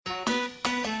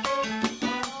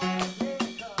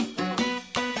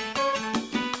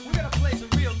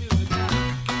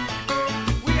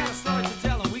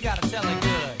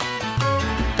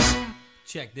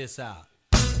this out.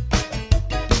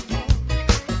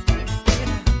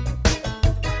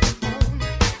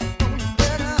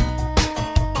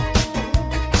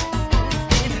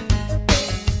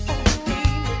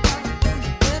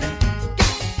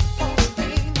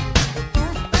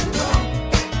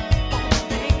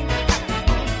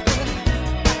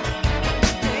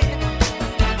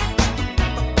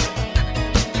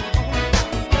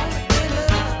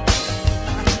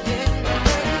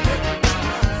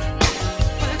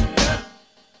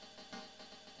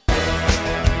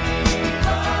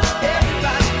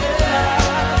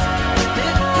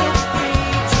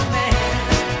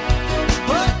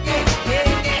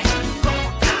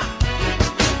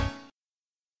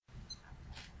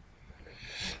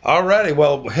 Alrighty,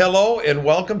 well, hello and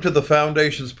welcome to the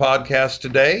Foundations podcast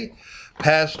today.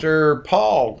 Pastor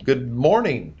Paul, good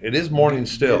morning. It is morning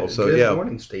still, Good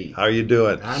morning, Steve. How are you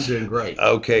doing? I'm doing great.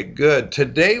 Okay, good.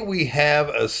 Today we have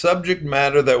a subject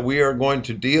matter that we are going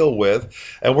to deal with,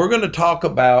 and we're going to talk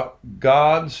about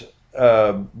God's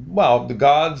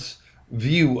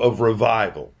view of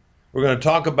revival. We're going to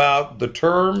talk about the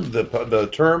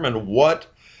term and what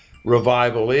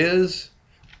revival is,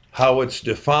 how it's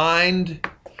defined,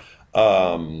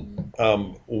 what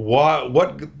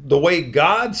the way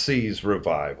God sees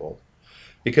revival,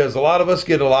 because a lot of us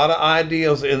get a lot of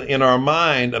ideas in our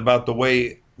mind about the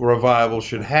way revival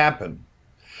should happen.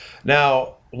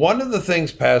 Now, one of the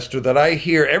things, Pastor, that I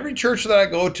hear every church that I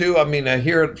go to, I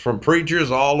hear it from preachers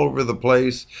all over the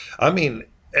place.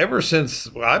 Ever since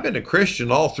I've been a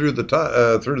Christian, all through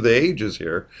through the ages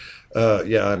here.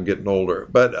 I'm getting older,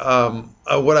 but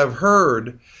what I've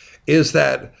heard is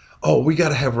that, we got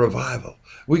to have revival.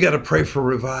 We got to pray for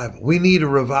revival. We need a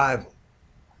revival.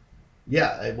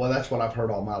 Yeah, well, that's what I've heard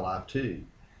all my life too,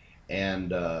 and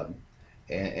the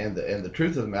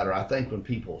truth of the matter, I think when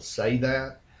people say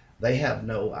that, they have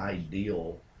no idea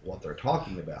what they're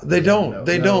talking about. They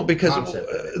don't because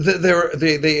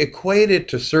they equate it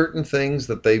to certain things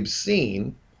that they've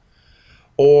seen,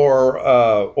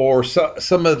 or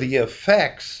some of the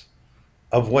effects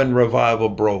of when revival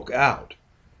broke out.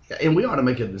 And we ought to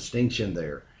make a distinction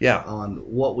there, yeah, on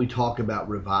what we talk about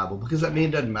revival, because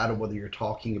it doesn't matter whether you're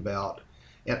talking about,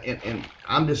 and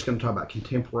I'm just going to talk about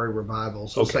contemporary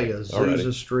revivals. So say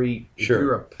Azusa Street. If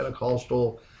you're a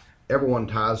Pentecostal, everyone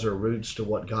ties their roots to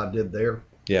what God did there.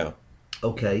 Yeah.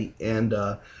 Okay, and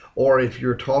or if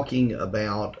you're talking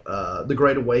about the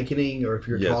Great Awakening, or if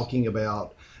you're talking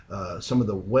about some of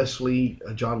the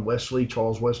John Wesley,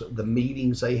 Charles Wesley, the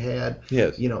meetings they had.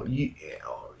 Yes.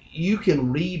 You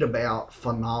can read about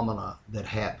phenomena that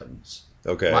happens.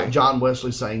 Okay. Like John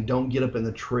Wesley saying, don't get up in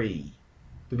the tree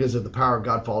because if the power of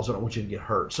God falls, I don't want you to get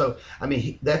hurt. So,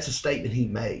 that's a statement he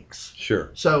makes.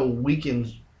 Sure. So we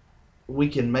can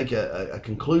make a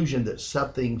conclusion that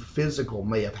something physical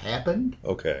may have happened.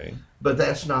 Okay. But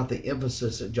that's not the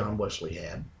emphasis that John Wesley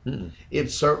had. Mm-mm.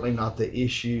 It's certainly not the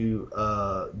issue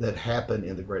that happened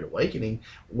in the Great Awakening.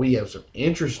 We have some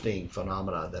interesting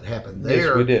phenomena that happened there.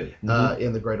 Yes, we did. Mm-hmm.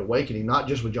 In the Great Awakening, not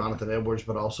just with Jonathan Edwards,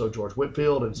 but also George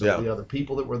Whitefield and some of the other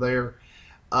people that were there.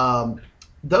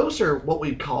 Those are what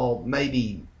we call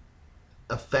maybe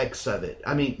effects of it.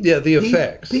 The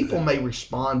effects. People may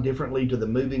respond differently to the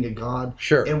moving of God.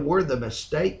 Sure. And where the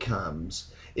mistake comes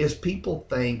is people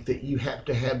think that you have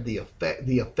to have the effect.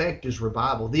 The effect is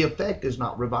revival. The effect is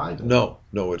not revival.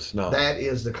 No, it's not. That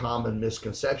is the common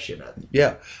misconception of it.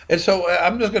 Yeah. And so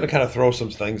I'm just going to kind of throw some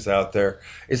things out there.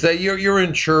 Is that you're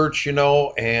in church, and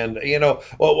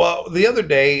the other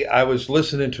day I was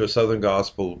listening to a Southern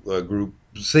Gospel group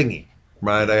singing.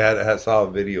 Right, I saw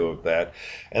a video of that,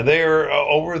 and they're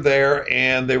over there,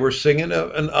 and they were singing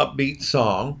an upbeat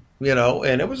song,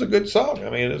 and it was a good song.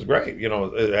 It was great,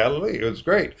 hallelujah, it was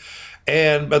great.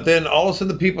 But then all of a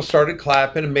sudden the people started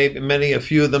clapping, and a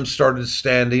few of them started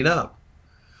standing up.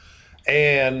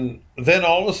 And then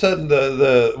all of a sudden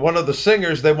the one of the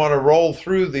singers, they want to roll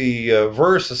through the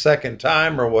verse a second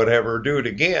time or whatever, do it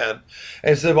again,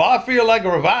 and said, "Well, I feel like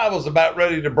a revival's about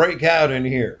ready to break out in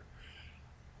here."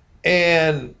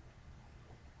 And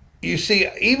you see,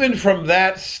 even from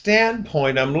that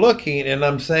standpoint, I'm looking and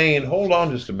I'm saying, hold on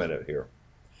just a minute here.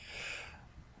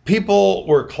 People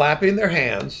were clapping their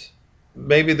hands.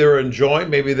 Maybe they were enjoying,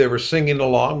 maybe they were singing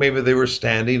along, maybe they were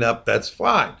standing up. That's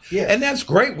fine. Yes. And that's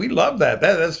great. We love that.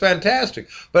 That's fantastic.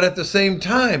 But at the same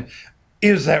time,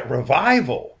 is that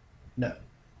revival? No.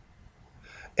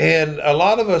 And a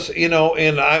lot of us, and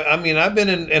I've been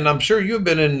in, and I'm sure you've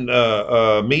been in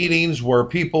meetings where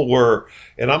people were,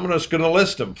 and I'm just going to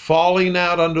list them, falling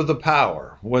out under the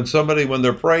power. When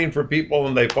they're praying for people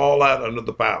and they fall out under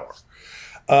the power.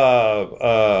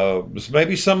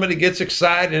 Maybe somebody gets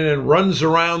excited and runs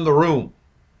around the room.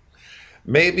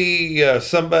 Maybe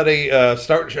somebody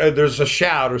there's a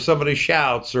shout, or somebody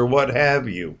shouts, or what have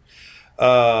you.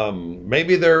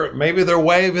 Maybe they're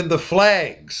waving the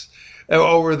flags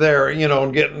over there,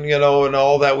 and getting, and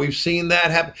all that. We've seen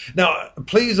that happen. Now,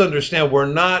 please understand, we're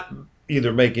not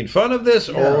either making fun of this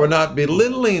or we're not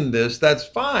belittling this. That's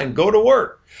fine. Go to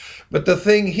work. But the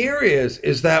thing here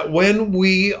is that when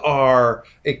we are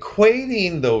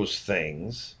equating those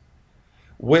things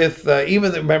with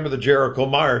remember the Jericho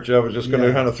March. I was just going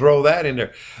to kind of throw that in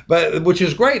there, but which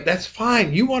is great. That's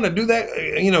fine. You want to do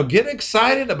that, get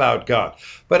excited about God.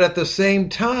 But at the same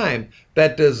time,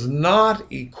 that does not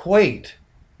equate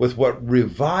with what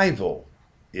revival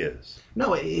is.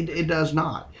 No, it does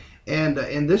not.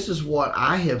 And this is what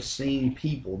I have seen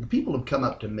people. The people have come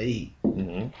up to me,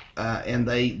 and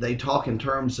they talk in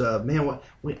terms of, man,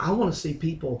 I want to see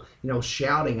people,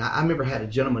 shouting. I remember had a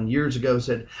gentleman years ago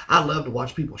said, I love to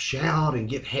watch people shout and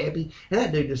get happy. And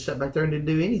that dude just sat back there and didn't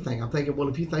do anything. I'm thinking, well,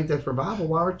 if you think that's revival,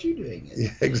 why aren't you doing it? Yeah,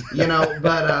 exactly.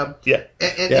 But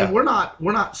and we're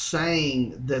not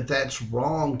saying that that's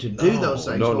wrong to do those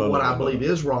things. But what I believe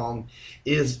is wrong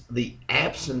is the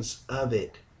absence of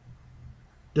it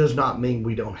does not mean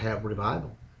we don't have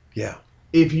revival. Yeah.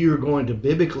 If you're going to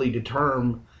biblically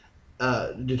determine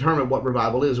what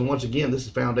revival is, and once again, this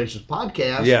is Foundations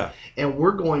Podcast, and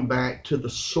we're going back to the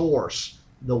source,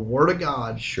 the Word of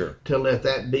God, to let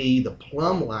that be the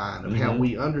plumb line of how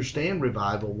we understand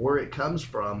revival, where it comes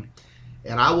from.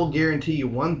 And I will guarantee you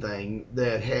one thing,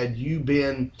 that had you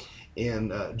been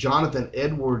in Jonathan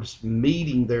Edwards'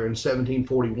 meeting there in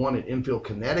 1741 in Enfield,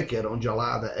 Connecticut on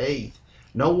July the 8th,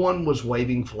 no one was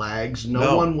waving flags.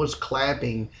 No one was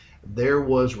clapping. There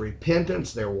was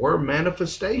repentance. There were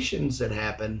manifestations that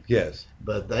happened. Yes.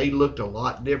 But they looked a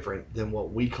lot different than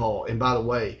what we call, and by the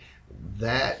way,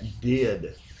 that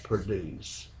did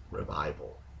produce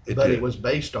revival. It was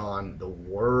based on the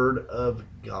Word of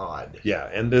God. Yeah,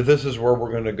 and this is where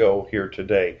we're going to go here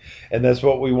today. And that's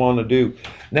what we want to do.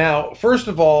 Now, first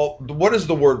of all, what does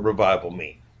the word revival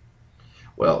mean?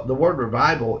 Well, the word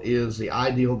revival is the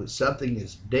ideal that something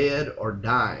is dead or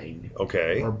dying,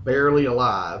 or barely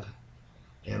alive.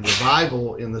 And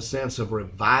revival, in the sense of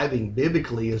reviving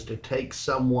biblically, is to take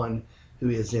someone who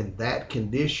is in that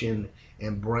condition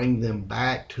and bring them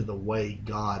back to the way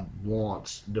God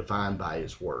wants, defined by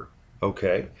His Word.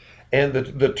 Okay. And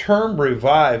the term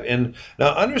revive, and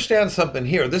now understand something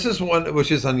here. This is one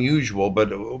which is unusual,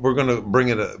 but we're going to bring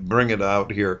it out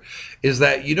here, is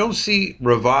that you don't see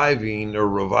reviving or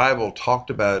revival talked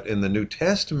about in the New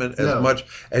Testament as much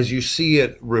as you see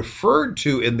it referred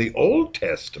to in the Old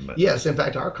Testament. Yes, in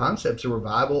fact, our concepts of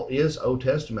revival is Old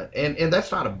Testament, and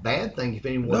that's not a bad thing if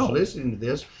anyone's listening to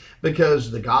this, because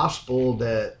the gospel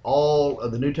that all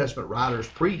of the New Testament writers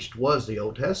preached was the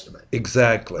Old Testament.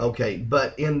 Exactly. Okay,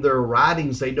 but in their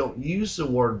writings, they don't use the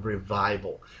word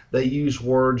revival. They use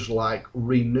words like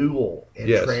renewal and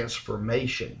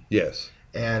transformation. Yes.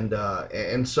 And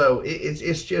so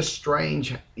it's just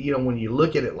strange, when you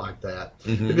look at it like that.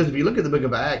 Because if you look at the book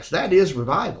of Acts, that is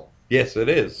revival. Yes, it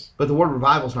is. But the word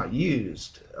revival is not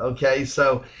used. Okay,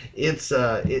 so it's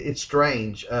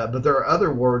strange. But there are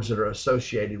other words that are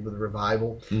associated with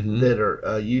revival that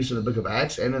are used in the book of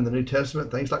Acts and in the New Testament.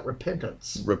 Things like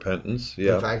repentance. Repentance,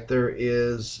 yeah. In fact, there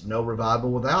is no revival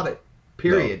without it.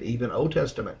 Period. No. Even Old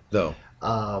Testament. No.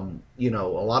 A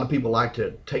lot of people like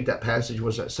to take that passage,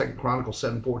 was that 2 Chronicles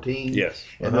 7:14? Yes.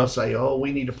 And they'll say,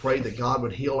 we need to pray that God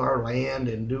would heal our land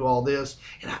and do all this.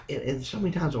 And so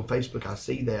many times on Facebook I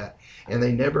see that, and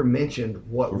they never mentioned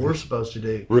what we're supposed to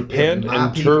do. Repent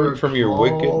and turn from your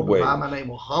wicked ways. By my name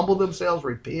will humble themselves,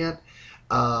 repent,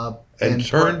 and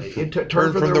turn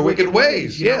from their wicked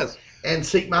ways. Yes. And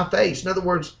seek my face. In other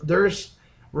words, there's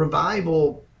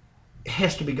revival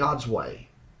has to be God's way.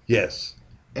 Yes.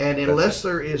 And unless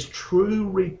there is true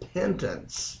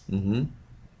repentance,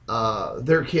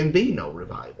 there can be no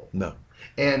revival. No.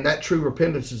 And that true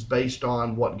repentance is based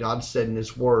on what God said in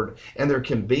His Word. And there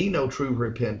can be no true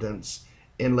repentance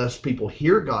unless people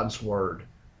hear God's Word.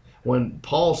 When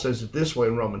Paul says it this way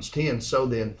in Romans 10, so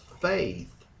then faith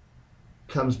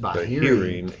comes by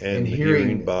hearing, and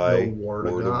hearing by the Word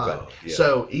of God. Yeah.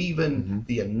 So even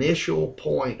the initial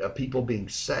point of people being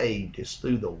saved is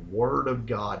through the Word of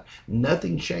God.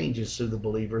 Nothing changes through the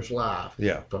believer's life.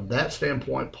 Yeah. From that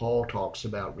standpoint, Paul talks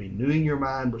about renewing your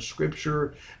mind with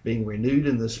Scripture, being renewed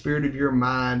in the spirit of your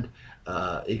mind,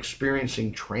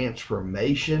 experiencing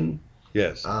transformation.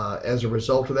 Yes. As a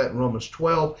result of that in Romans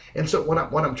 12. And so what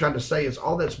I'm trying to say is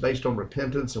all that's based on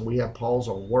repentance, and we have Paul's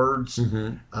own words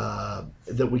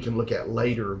that we can look at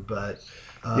later. But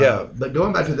But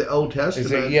going back to the Old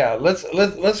Testament,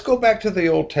 let's go back to the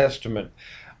Old Testament.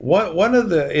 One of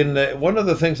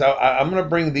the things I'm going to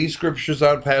bring these scriptures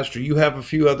out, Pastor. You have a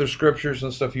few other scriptures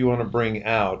and stuff you want to bring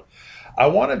out. I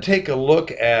want to take a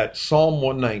look at Psalm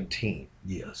 119.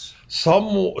 Yes.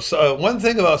 One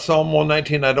thing about Psalm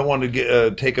 119, I don't want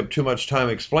to take up too much time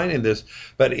explaining this,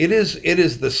 but it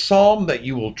is the psalm that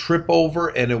you will trip over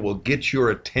and it will get your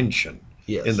attention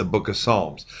in the book of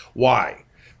Psalms. Why?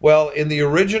 Well, in the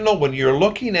original, when you're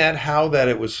looking at how that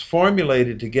it was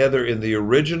formulated together in the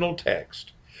original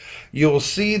text, you'll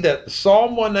see that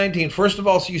Psalm 119, first of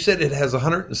all, so you said it has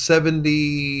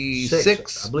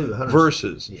 176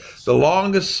 verses. Yes. The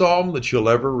longest psalm that you'll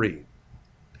ever read.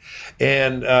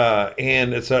 And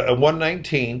it's a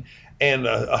 119 and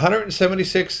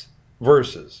 176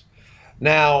 verses.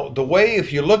 Now, the way,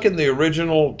 if you look in the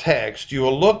original text, you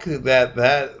will look that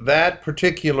that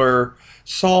particular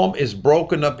psalm is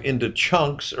broken up into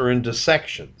chunks or into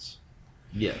sections.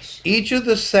 Yes. Each of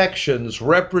the sections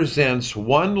represents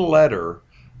one letter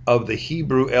of the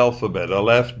Hebrew alphabet,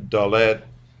 Aleph, Dalet,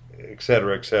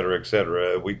 etc., etc.,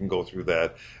 etc. We can go through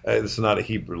that. It's not a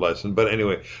Hebrew lesson, but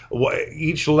anyway,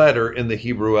 each letter in the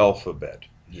Hebrew alphabet.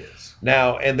 Yes.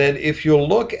 Now, and then if you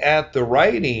look at the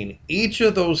writing, each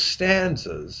of those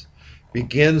stanzas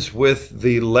begins with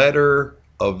the letter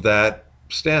of that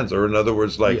stanza, or in other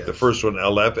words, like the first one,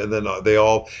 Aleph, and then they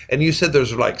all, and you said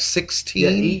there's like 16? Yeah,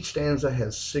 each stanza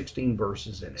has 16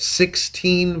 verses in it.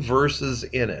 16 verses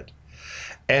in it.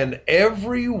 And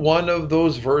every one of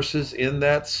those verses in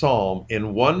that psalm,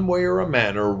 in one way or a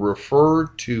manner, refer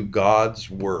to God's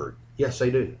word. Yes,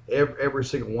 they do. Every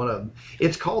single one of them.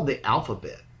 It's called the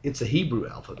alphabet. It's a Hebrew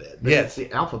alphabet. But it's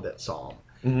the alphabet psalm.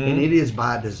 Mm-hmm. And it is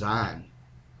by design.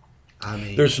 I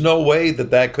mean, there's no way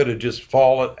that could have just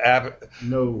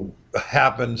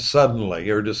happened suddenly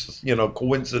or just,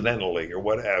 coincidentally or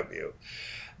what have you.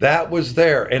 That was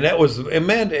there, and that was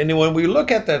meant. And when we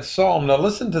look at that psalm, now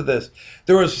listen to this.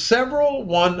 There was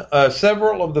several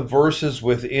of the verses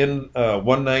within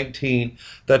 119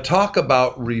 that talk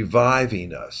about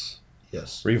reviving us.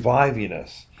 Yes, reviving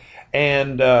us.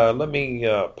 And let me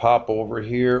pop over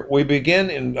here. We begin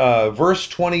in verse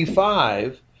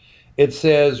 25. It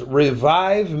says,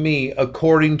 "Revive me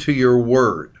according to your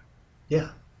word." Yeah,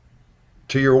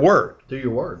 to your word. To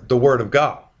your word. The word of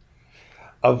God.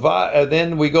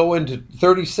 Then we go into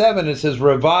 37. It says,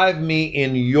 "Revive me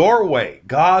in your way,"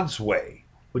 God's way,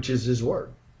 which is His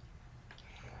word.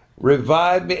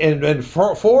 Revive me, and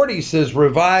 40 says,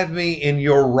 "Revive me in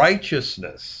your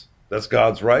righteousness." That's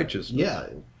God's righteousness. Yeah.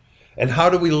 And how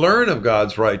do we learn of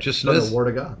God's righteousness? From the Word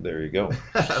of God. There you go.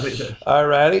 All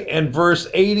righty. And verse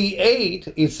 88,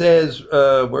 it says,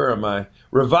 where am I?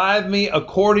 "Revive me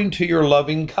according to your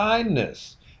loving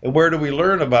kindness." And where do we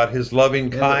learn about His loving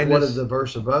kindness? One of the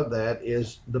verse above that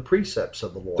is the precepts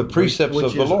of the Lord. The precepts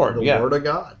of the Lord, the Word of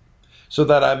God. "So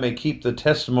that I may keep the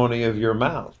testimony of your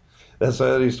mouth." That's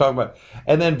what he's talking about.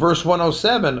 And then verse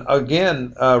 107,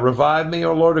 again, "Revive me,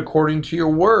 O Lord, according to your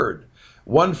word."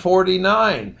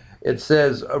 149, it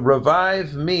says,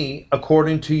 "Revive me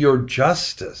according to your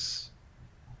justice."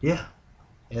 Yeah.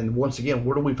 And once again,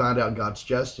 where do we find out God's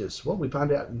justice? Well, we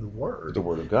find out in the Word. The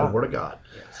Word of God. The Word of God,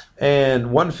 yes.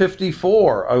 And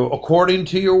 154, "According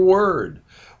to your word."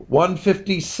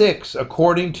 156,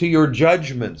 "According to your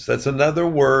judgments." That's another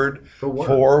word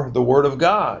for the Word of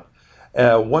God.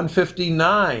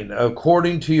 159,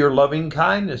 "According to your loving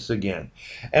kindness" again.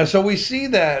 And so we see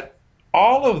that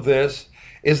all of this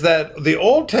is that the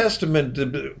Old Testament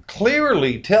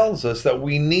clearly tells us that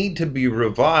we need to be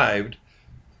revived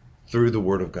through the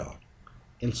Word of God.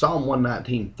 In Psalm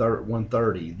 119,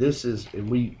 130, this is, and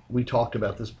we talked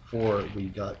about this before we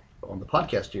got on the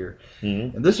podcast here,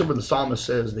 and this is where the psalmist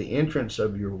says, "The entrance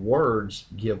of your words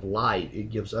give light, it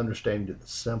gives understanding to the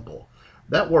simple."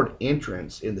 That word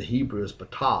entrance in the Hebrew is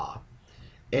patah,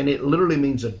 and it literally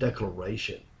means a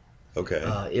declaration. Okay.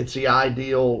 It's the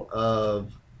ideal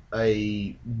of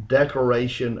a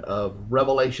declaration of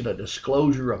revelation, a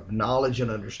disclosure of knowledge and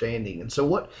understanding. And so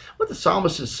what the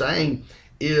psalmist is saying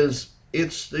is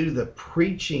it's through the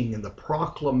preaching and the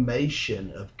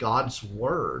proclamation of God's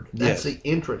word. That's the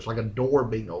entrance, like a door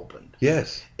being opened.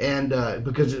 Yes. And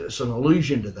because it's an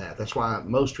allusion to that. That's why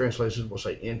most translations will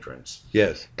say entrance.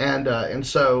 Yes. And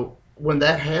so when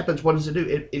that happens, what does it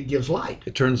do? It gives light.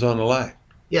 It turns on the light.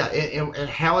 Yeah, and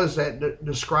how is that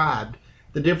described?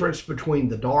 The difference between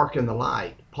the dark and the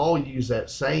light. Paul used that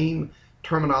same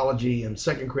terminology in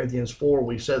 2 Corinthians 4.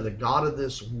 We said the God of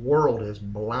this world has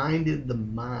blinded the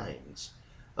minds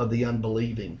of the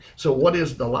unbelieving. So what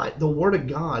is the light? The Word of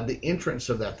God, the entrance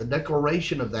of that, the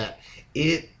declaration of that,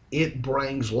 it it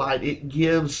brings light. It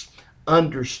gives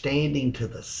understanding to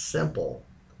the simple.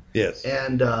 Yes.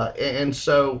 And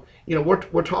so,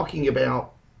 we're talking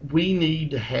about, we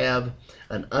need to have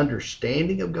an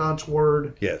understanding of God's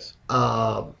word. Yes.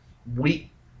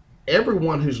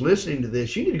 Everyone who's listening to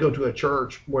this, you need to go to a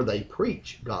church where they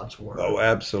preach God's word. Oh,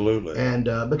 absolutely. And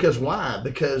because why?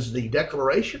 Because the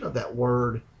declaration of that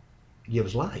word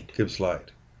gives light. Gives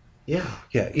light. Yeah.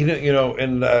 Yeah.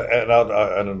 And I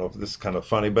don't know if this is kind of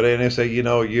funny, but they say,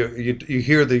 you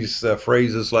hear these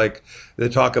phrases like they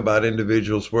talk about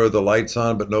individuals where the light's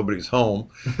on, but nobody's home.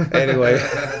 Anyway,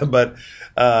 but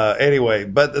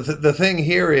the thing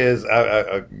here is,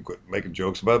 I'm making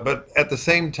jokes about it, but at the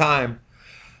same time,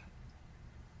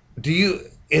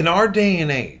 in our day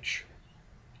and age,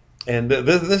 and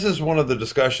this is one of the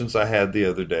discussions I had the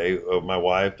other day of my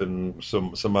wife and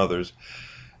some others,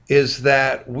 is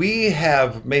that we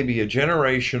have maybe a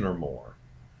generation or more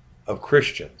of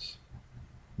Christians,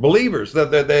 believers,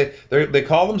 that they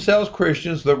call themselves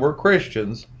Christians, that we're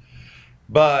Christians,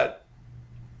 but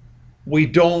we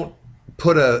don't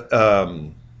put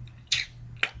a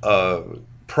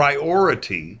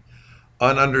priority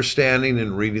on understanding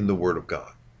and reading the Word of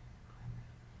God.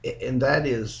 And that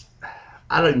is,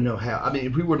 I don't even know how. I mean,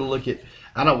 if we were to look at,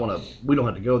 we don't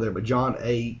have to go there, but John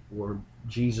 8, where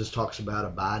Jesus talks about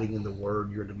abiding in the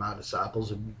word, you're my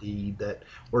disciples indeed. That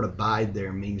word abide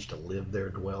there means to live there,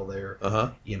 dwell there.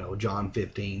 John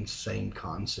 15, same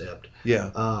concept.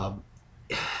 Yeah.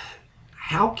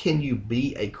 How can you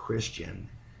be a Christian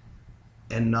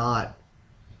and not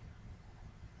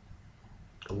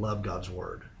love God's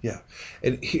word? Yeah.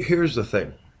 And here's the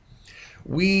thing.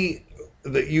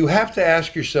 You have to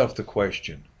ask yourself the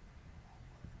question,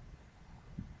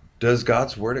 does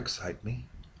God's word excite me?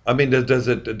 I mean, is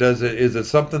it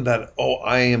something that,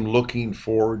 I am looking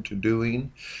forward to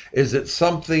doing? Is it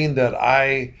something that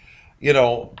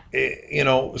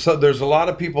so there's a lot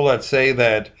of people that say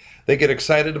that they get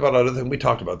excited about other things. We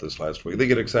talked about this last week. They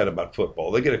get excited about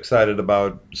football. They get excited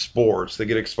about sports. They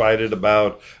get excited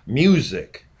about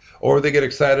music, or they get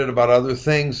excited about other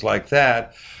things like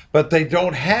that. But they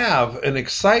don't have an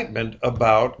excitement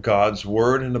about God's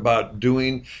word and about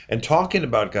doing and talking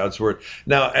about God's word.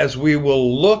 Now, as we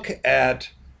will look at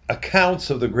accounts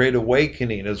of the Great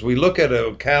Awakening, as we look at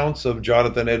accounts of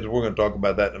Jonathan Edwards, we're going to talk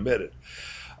about that in a minute,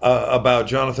 about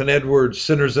Jonathan Edwards,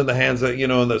 Sinners in the Hands,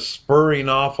 and the spurring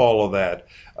off all of that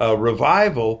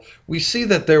revival, we see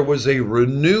that there was a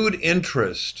renewed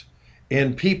interest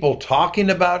in people talking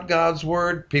about God's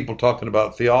word, people talking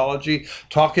about theology,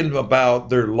 talking about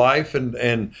their life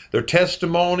and their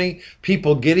testimony,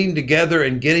 people getting together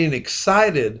and getting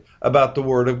excited about the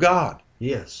word of God.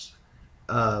 Yes.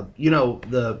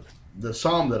 The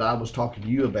psalm that I was talking to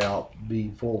you about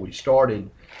before we started,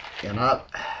 and I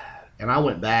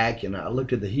went back and I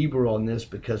looked at the Hebrew on this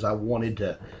because I wanted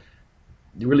to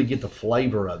really get the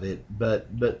flavor of it. But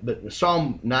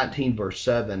Psalm 19 verse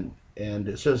 7, and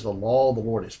it says, the law of the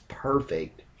Lord is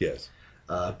perfect. Yes.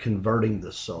 Converting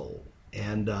the soul.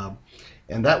 And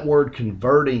that word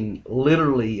converting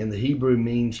literally in the Hebrew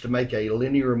means to make a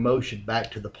linear motion back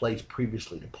to the place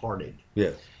previously departed.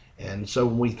 Yes. And so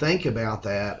when we think about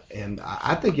that, and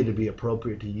I think it'd be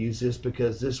appropriate to use this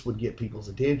because this would get people's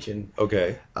attention.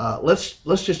 Okay. Let's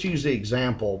just use the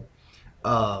example.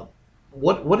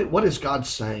 What is God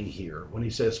saying here when he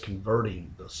says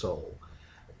converting the soul?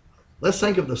 Let's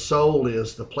think of the soul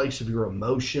as the place of your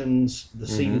emotions, the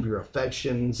seat of your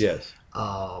affections. Yes.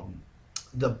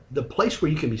 The place where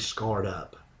you can be scarred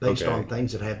up based on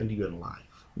things that happened to you in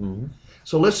life. Mm-hmm.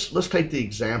 So let's take the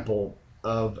example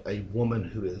of a woman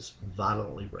who is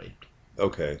violently raped.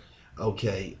 Okay.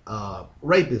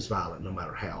 Rape is violent no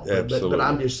matter how. But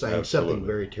I'm just saying something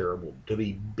very terrible, to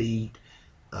be beat,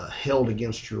 held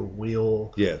against your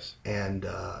will. Yes. And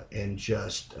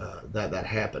just that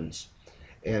happens.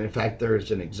 And in fact, there's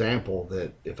an example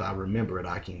that, if I remember it,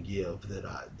 I can give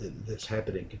that's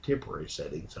happened in contemporary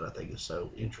settings that I think is so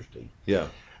interesting. Yeah.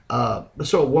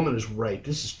 So a woman is raped.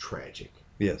 This is tragic.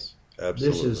 Yes,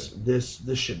 absolutely.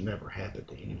 This should never happen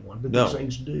to anyone, but No. these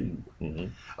things do. Mm-hmm.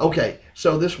 Okay,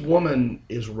 so this woman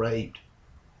is raped.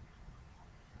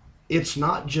 It's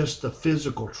not just the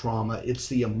physical trauma; it's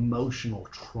the emotional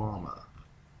trauma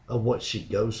of what she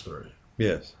goes through.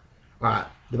 Yes. All right.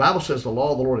 The Bible says the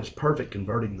law of the Lord is perfect,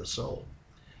 converting the soul.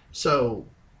 So,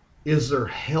 is there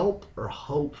help or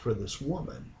hope for this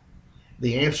woman?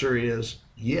 The answer is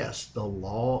yes, the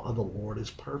law of the Lord is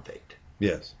perfect.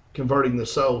 Yes. Converting the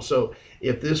soul. So,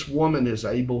 if this woman is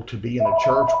able to be in a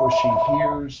church where she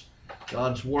hears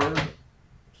God's word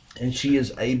and she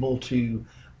is able to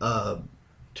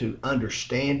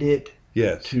understand it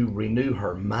Yes. To renew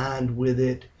her mind with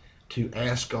it, to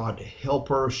ask God to help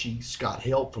her. She's got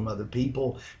help from other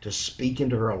people to speak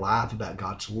into her life about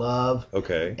God's love.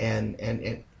 Okay.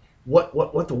 And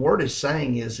what the Word is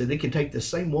saying is that it can take the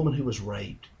same woman who was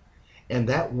raped, and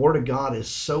that Word of God is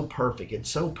so perfect, it's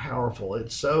so powerful,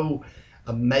 it's so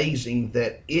amazing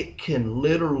that it can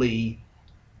literally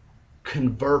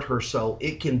convert her soul.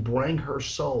 It can bring her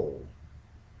soul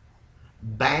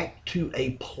back to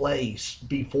a place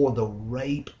before the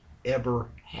rape ever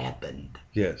happened.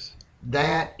 Yes.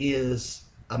 That is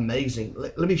amazing.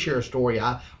 Let me share a story.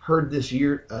 I heard this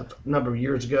a number of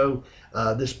years ago,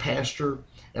 this pastor,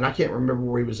 and I can't remember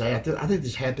where he was at. I think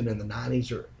this happened in the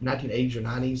 90s or 1980s or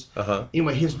 90s. Uh-huh.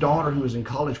 Anyway, his daughter, who was in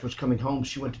college, was coming home.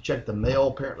 She went to check the mail.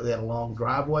 Apparently, they had a long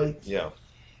driveway. Yeah.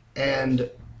 And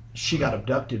she got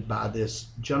abducted by this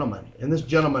gentleman. And this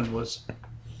gentleman was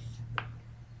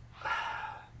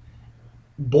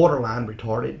borderline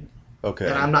retarded. Okay.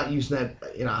 And I'm not using that,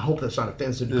 I hope that's not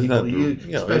offensive to people.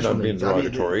 It's not being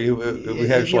derogatory.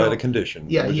 We actually had a condition.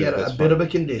 Yeah, he had a bit of a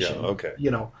condition. Yeah, okay.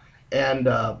 And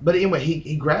but anyway,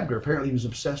 he grabbed her. Apparently, he was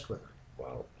obsessed with her.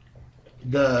 Wow.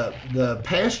 The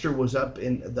pastor was up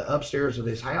in the upstairs of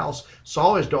his house,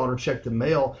 saw his daughter check the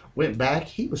mail, went back.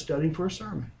 He was studying for a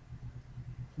sermon.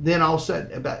 Then all of a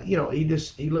sudden,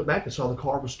 he looked back and saw the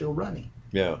car was still running.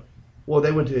 Yeah. Well,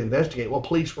 they went to investigate. Well,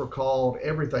 police were called.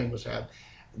 Everything was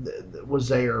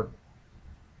there,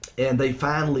 and they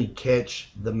finally catch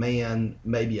the man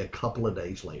maybe a couple of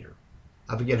days later.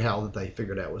 I forget how that they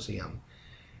figured out it was him.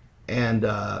 And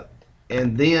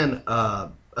then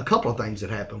a couple of things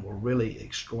that happened were really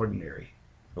extraordinary.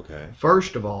 Okay.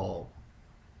 First of all,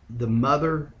 the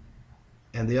mother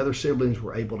and the other siblings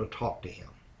were able to talk to him.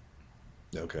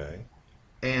 Okay.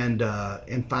 And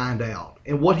find out.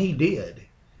 And what he did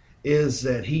is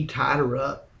that he tied her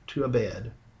up to a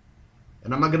bed.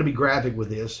 And I'm not going to be graphic with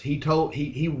this. He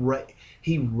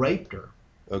raped her.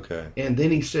 Okay. And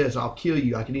then he says, "I'll kill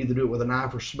you. I can either do it with a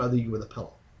knife or smother you with a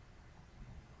pillow."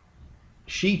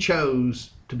 She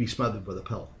chose to be smothered with a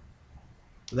pillow.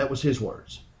 That was his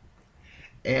words.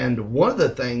 And one of the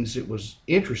things that was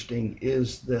interesting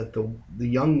is that the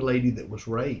young lady that was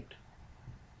raped,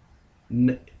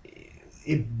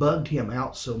 it bugged him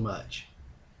out so much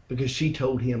because she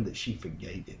told him that she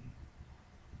forgave him.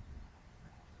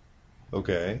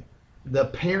 Okay. The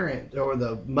parent or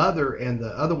the mother and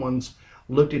the other ones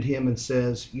looked at him and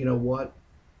says, "You know what?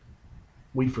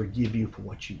 We forgive you for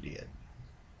what you did."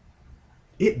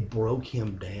 It broke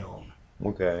him down.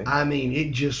 Okay. I mean,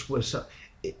 it just was.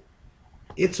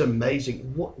 It's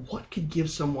amazing. What could give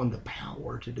someone the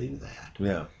power to do that?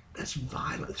 Yeah. That's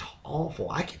violent. It's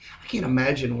awful. I can't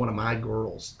imagine one of my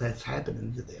girls that's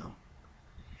happening to them.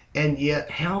 And yet,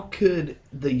 how could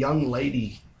the young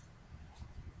lady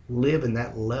live in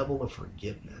that level of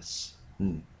forgiveness?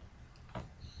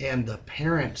 And the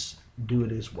parents do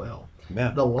it as well.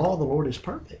 Yeah. The law of the Lord is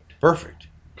perfect. Perfect.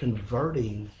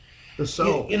 Converting the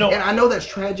soul. And I know that's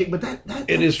tragic, but that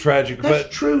it is tragic. That's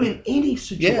but true in any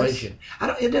situation.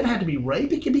 Yes. It doesn't have to be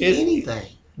rape. It can be anything.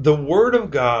 The Word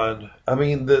of God, I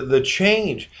mean, the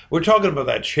change, we're talking about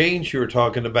that change you were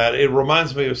talking about. It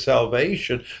reminds me of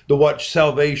salvation, what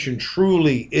salvation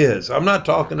truly is. I'm not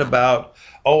talking about,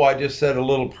 I just said a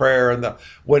little prayer.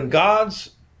 When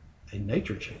God's... A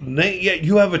nature change.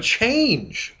 You have a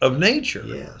change of nature.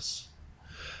 Yes.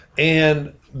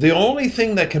 And the only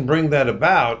thing that can bring that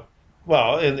about,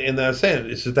 in that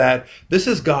sense, is that this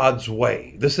is God's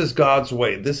way. This is God's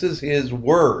way. This is His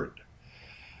Word.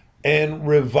 And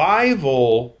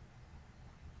revival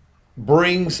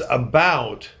brings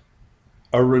about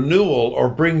a renewal or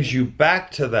brings you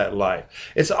back to that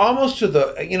life. It's almost to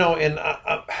the,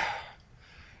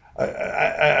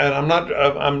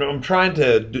 I'm trying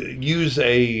to use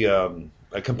a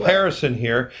comparison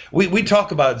here. We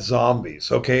talk about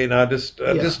zombies, okay? Now just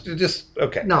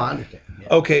okay. No, I understand. Yeah.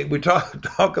 Okay, we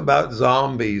talk about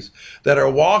zombies that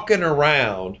are walking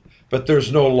around, but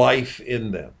there's no life in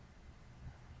them.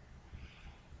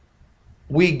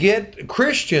 We get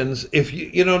Christians, if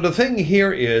the thing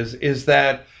here is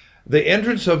that the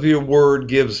entrance of your word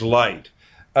gives light.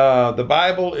 The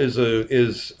Bible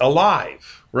is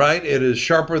alive, right? It is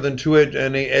sharper than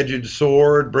any edged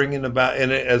sword, bringing about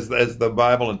in it, as the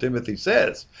Bible in Timothy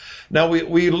says. Now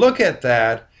we look at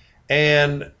that,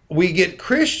 and we get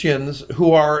Christians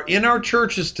who are in our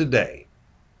churches today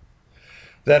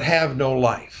that have no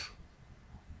life.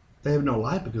 They have no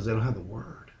life because they don't have the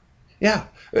word. Yeah,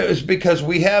 it's because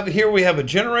we have a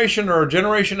generation or a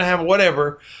generation and a half,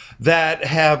 whatever, that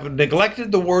have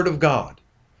neglected the Word of God.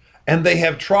 And they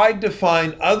have tried to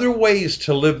find other ways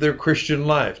to live their Christian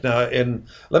life. Now, and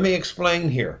let me explain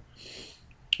here.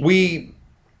 we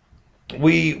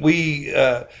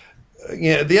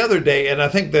the other day, and I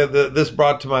think that this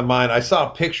brought to my mind, I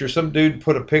saw a picture. Some dude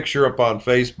put a picture up on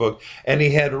Facebook, and he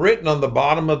had written on the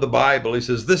bottom of the Bible, he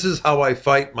says, "This is how I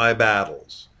fight my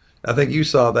battles." I think you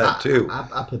saw that too.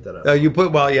 I put that up. You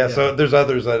put, well, yeah. So there's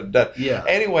others that have done. Yeah.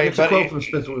 Anyway, it's a quote from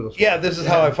Spencer Lewis. Yeah, this is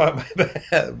how I fight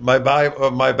my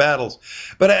battles.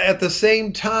 But at the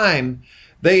same time,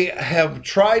 they have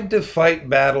tried to fight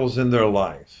battles in their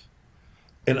life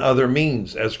in other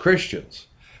means as Christians.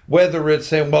 Whether it's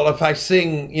saying, well, if I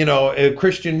sing,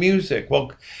 Christian music,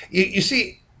 well, you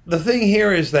see, the thing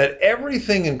here is that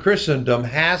everything in Christendom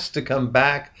has to come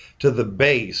back to the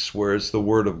base where it's the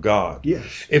Word of God.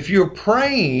 Yes. If you're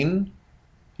praying,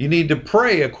 you need to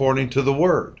pray according to the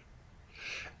Word.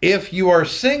 If you are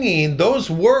singing, those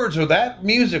words or that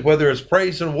music, whether it's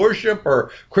praise and worship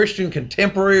or Christian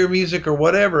contemporary music or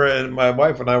whatever, and my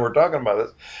wife and I were talking about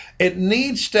this, it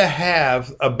needs to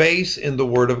have a base in the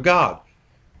Word of God.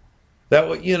 That,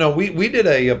 we did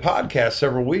a podcast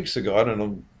several weeks ago, I don't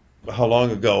know how long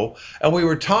ago, and we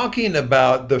were talking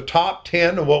about the top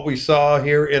 10 of what we saw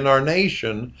here in our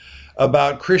nation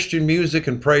about Christian music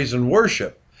and praise and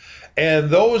worship.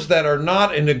 And those that are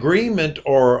not in agreement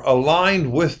or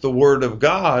aligned with the Word of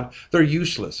God, they're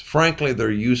useless. Frankly,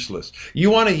 they're useless. You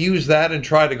want to use that and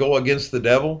try to go against the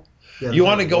devil? Yeah, you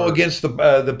want to go against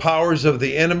the powers of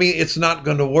the enemy? It's not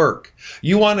going to work.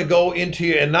 You want to go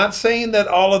into, and not saying that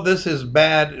all of this is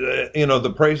bad,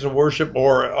 the praise and worship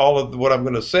or all of what I'm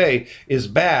going to say is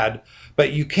bad,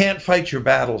 but you can't fight your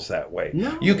battles that way.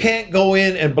 No. You can't go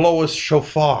in and blow a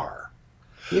shofar.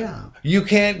 Yeah. You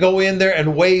can't go in there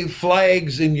and wave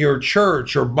flags in your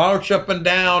church or march up and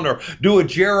down or do a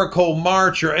Jericho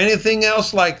march or anything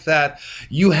else like that.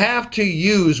 You have to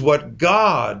use what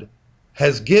God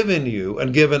has given you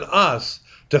and given us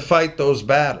to fight those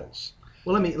battles.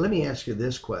 Well, let me ask you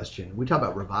this question. We talk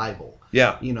about revival.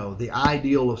 Yeah. The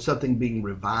ideal of something being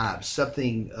revived,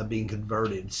 something being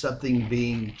converted, something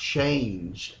being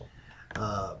changed.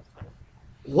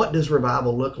 What does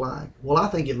revival look like? Well, I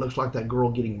think it looks like that girl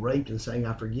getting raped and saying,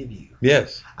 "I forgive you."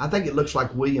 Yes. I think it looks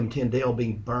like William Tyndale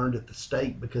being burned at the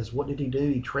stake because what did he do?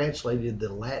 He translated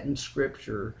the Latin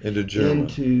scripture into German.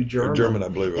 German, I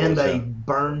believe it was. And they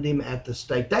burned him at the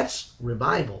stake. That's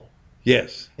revival.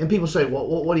 Yes. And people say, well,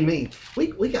 what do you mean?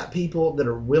 We got people that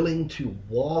are willing to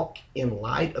walk in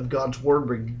light of God's word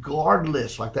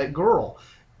regardless, like that girl.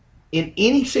 In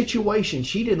any situation,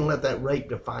 she didn't let that rape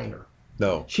define her.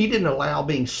 No. She didn't allow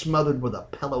being smothered with a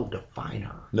pillow define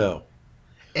her. No.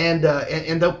 And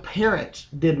the parents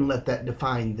didn't let that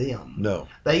define them. No.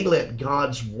 They let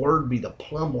God's word be the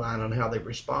plumb line on how they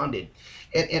responded.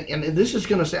 And this is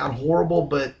going to sound horrible,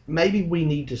 but maybe we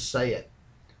need to say it.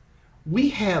 We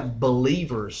have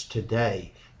believers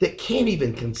today that can't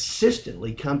even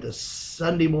consistently come to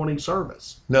Sunday morning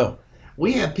service. No.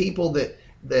 We have people that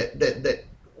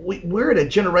we're at a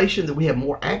generation that we have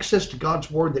more access to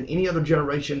God's word than any other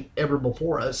generation ever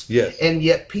before us. Yes. And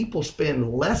yet people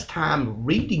spend less time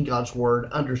reading God's word,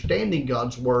 understanding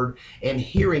God's word, and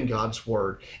hearing God's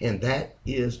word. And that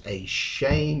is a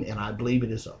shame, and I believe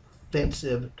it is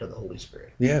offensive to the Holy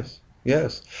Spirit. Yes.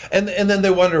 Yes. And then they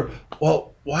wonder,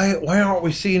 well, why aren't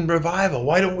we seeing revival?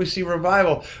 Why don't we see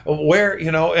revival? Where,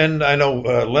 and I know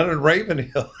Leonard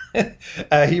Ravenhill,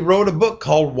 he wrote a book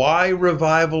called Why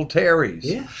Revival Tarries.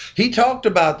 Yeah. He talked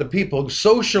about the people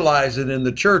socializing in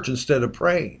the church instead of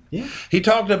praying. Yeah. He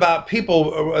talked about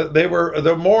people,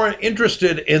 they're more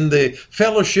interested in the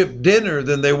fellowship dinner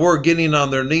than they were getting on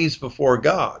their knees before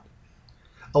God.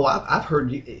 Oh, I've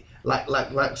heard you, like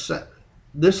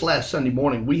this last Sunday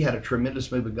morning, we had a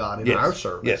tremendous move of God in our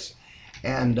service. Yes.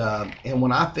 And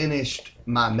when I finished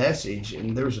my message,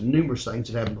 and there was numerous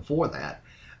things that happened before that,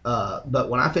 but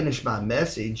when I finished my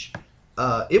message,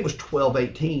 it was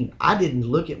 12:18. I didn't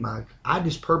look at I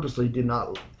just purposely did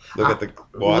not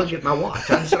look at my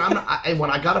watch. I said, and when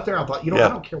I got up there, I thought, I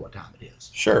don't care what time it is.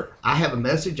 Sure. I have a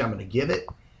message, I'm going to give it.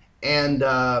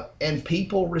 And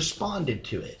people responded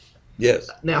to it. Yes.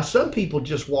 Now, some people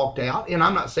just walked out, and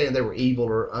I'm not saying they were evil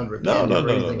or unrepentant or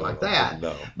anything like that.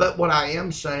 No. But what I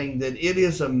am saying that it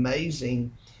is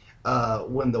amazing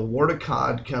when the Word of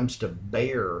God comes to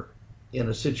bear in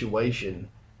a situation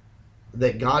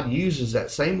that God uses that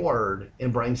same word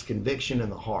and brings conviction in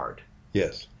the heart.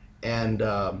 Yes. And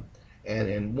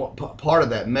what part of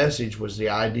that message was the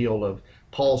ideal of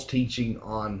Paul's teaching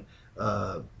on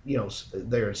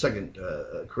there in 2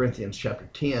 Corinthians chapter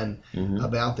 10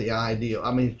 about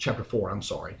the chapter 4,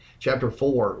 chapter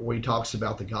 4, where he talks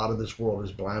about the God of this world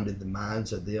has blinded the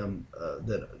minds of them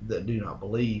that do not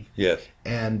believe. Yes.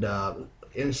 And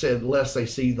and it said, lest they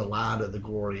see the light of the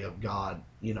glory of God,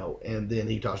 and then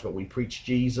he talks about we preach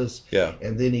Jesus. Yeah.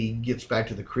 And then he gets back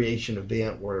to the creation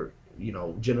event where,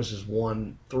 Genesis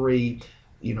 1:3,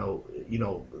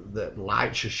 that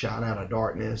light should shine out of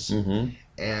darkness. Mm-hmm.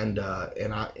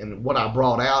 And what I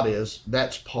brought out is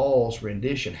that's Paul's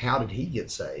rendition. How did he get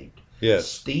saved? Yes.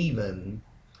 Stephen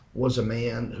was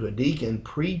a deacon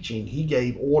preaching. He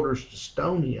gave orders to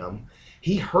stone him.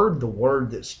 He heard the word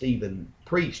that Stephen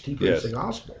preached. He preached the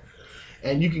gospel.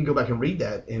 And you can go back and read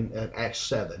that in Acts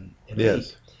 7 and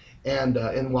 8.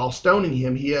 And while stoning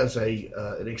him, he has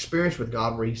an experience with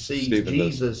God where he sees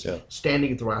Jesus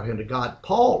standing at the right hand of God.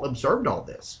 Paul observed all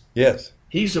this. Yes.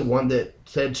 He's the one that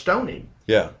said stone him.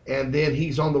 Yeah. And then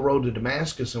he's on the road to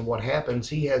Damascus, and what happens,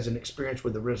 he has an experience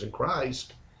with the risen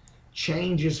Christ,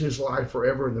 changes his life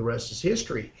forever, and the rest is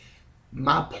history.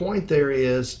 My point there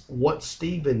is what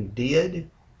Stephen did,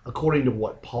 according to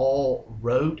what Paul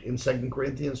wrote in 2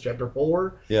 Corinthians chapter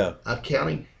 4,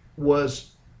 accounting,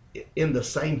 was in the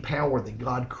same power that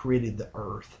God created the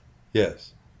earth.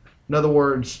 Yes. In other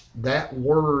words, that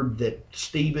word that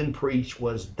Stephen preached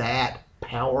was that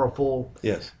powerful.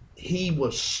 Yes. He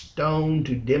was stoned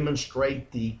to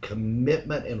demonstrate the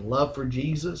commitment and love for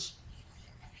Jesus.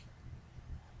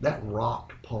 That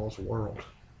rocked Paul's world.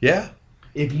 Yeah.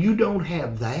 If you don't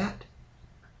have that,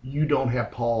 you don't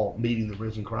have Paul meeting the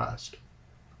risen Christ.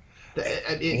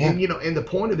 And the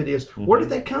point of it is, where did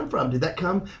that come from? Did that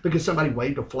come because somebody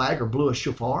waved a flag or blew a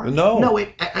shofar? No. No,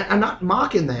 I'm not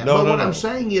mocking that. No, but no, what no. I'm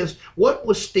saying is, what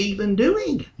was Stephen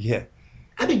doing? Yeah.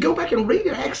 I mean, go back and read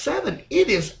it, Acts 7. It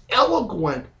is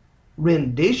eloquent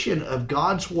rendition of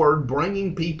God's word,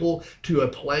 bringing people to a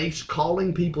place,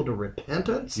 calling people to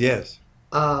repentance. Yes.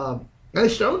 And they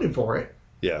stoned him for it.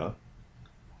 Yeah.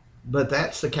 But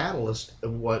that's the catalyst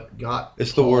of what got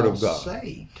it's the Paul word of God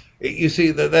saved. You see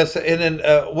that's and then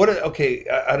what? Okay,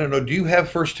 I don't know. Do you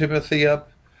have 1 Timothy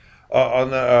up on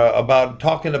about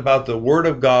talking about the word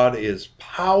of God is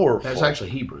powerful? That's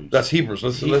actually Hebrews. That's Hebrews.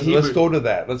 Let's go to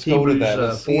that. Let's go to that.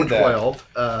 Let's see that.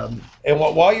 4:12. And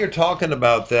while you're talking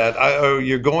about that,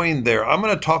 you're going there. I'm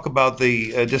going to talk about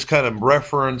the just kind of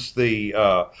reference the.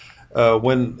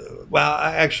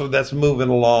 Actually, that's moving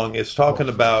along. It's talking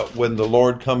about when the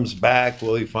Lord comes back,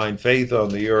 will he find faith on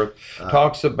the earth?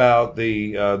 Talks about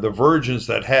the virgins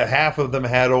that half of them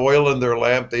had oil in their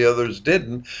lamp, the others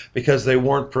didn't because they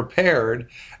weren't prepared.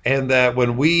 And that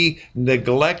when we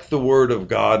neglect the Word of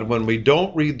God, when we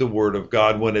don't read the Word of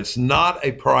God, when it's not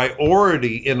a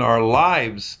priority in our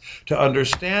lives to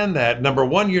understand that, number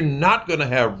one, you're not going to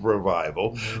have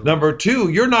revival. No. Number two,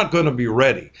 you're not going to be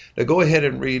ready. Now go ahead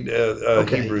and read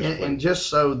Hebrews. And just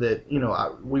so that,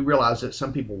 we realize that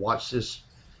some people watch this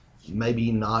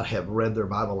maybe not have read their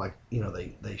Bible like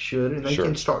they should, and they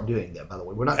can start doing that. By the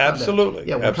way, we're not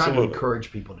absolutely we're trying to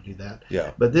encourage people to do that.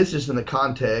 Yeah, but this is in the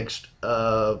context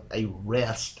of a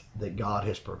rest that God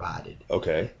has provided.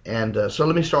 Okay, and so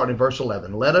let me start in verse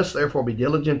 11. Let us therefore be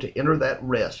diligent to enter that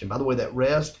rest. And by the way, that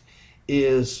rest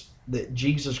is that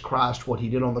Jesus Christ, what he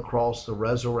did on the cross, the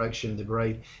resurrection, the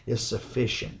grave, is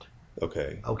sufficient.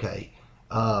 Okay,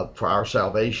 for our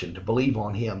salvation, to believe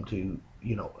on him, to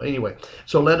anyway,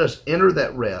 so let us enter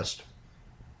that rest,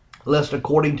 lest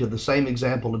according to the same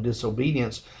example of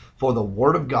disobedience, for the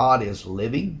word of God is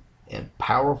living and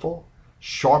powerful,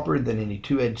 sharper than any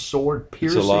two-edged sword,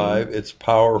 piercing. It's alive, it's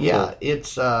powerful. Yeah,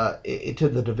 it's to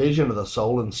the division of the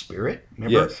soul and spirit.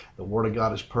 Remember, the word of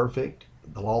God is perfect.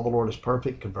 The law of the Lord is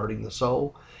perfect, converting the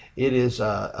soul. It is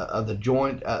of the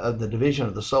joint of the division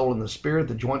of the soul and the spirit,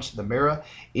 the joints of the marrow.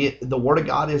 The word of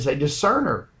God is a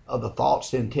discerner of the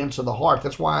thoughts, the intents of the heart.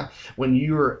 That's why when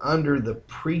you're under the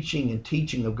preaching and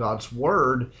teaching of God's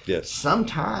word,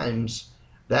 sometimes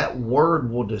that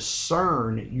word will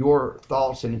discern your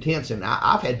thoughts and intents. And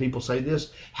I've had people say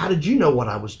this, how did you know what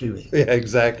I was doing? Yeah,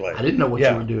 exactly. I didn't know what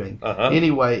you were doing.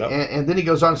 Anyway, and then he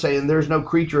goes on to say, and there's no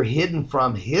creature hidden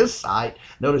from his sight.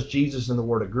 Notice Jesus and the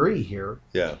word agree here.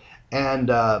 Yeah. And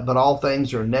but all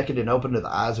things are naked and open to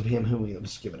the eyes of him whom he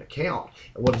must give an account.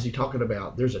 And what is he talking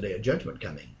about? There's a day of judgment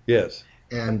coming. Yes.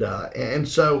 And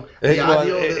so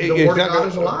the word of God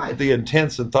is alive. The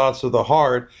intents and thoughts of the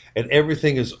heart, and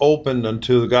everything is open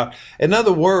unto God. In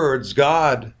other words,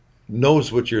 God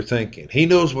knows what you're thinking. He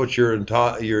knows what your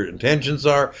intentions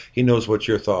are. He knows what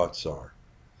your thoughts are,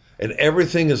 and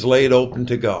everything is laid open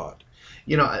to God.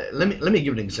 Let me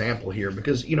give an example here,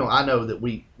 because I know that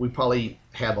we probably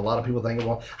have a lot of people thinking,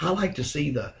 well, I like to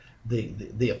see the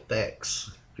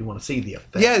effects. You want to see the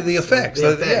effects? Yeah, the effects.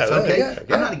 The effects. Okay, yeah.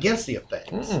 I'm not against the effects.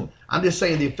 Mm-mm. I'm just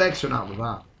saying the effects are not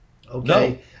revival.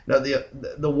 Okay. No. Now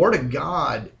the word of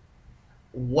God,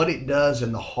 what it does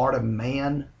in the heart of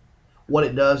man, what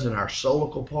it does in our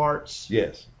solical parts,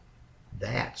 yes,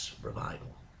 that's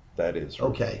revival. That is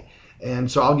revival. Okay. And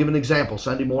so I'll give an example.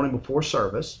 Sunday morning before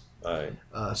service, right.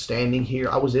 Standing here,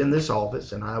 I was in this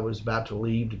office and I was about to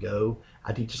leave to go.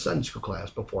 I teach a Sunday school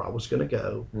class. Before I was going to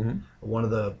go, one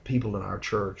of the people in our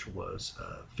church was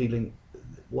feeling,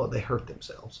 well, they hurt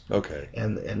themselves. Okay.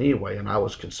 And anyway, and I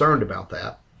was concerned about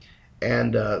that.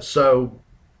 And so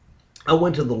I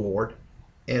went to the Lord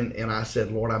and I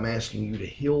said, Lord, I'm asking you to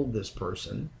heal this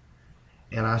person.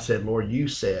 And I said, Lord, you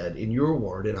said in your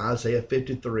word in Isaiah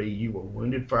 53, you were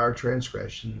wounded for our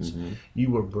transgressions.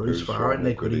 You were bruised for our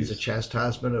iniquities. The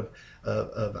chastisement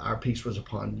of our peace was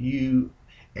upon you.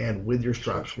 And with your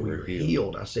stripes we were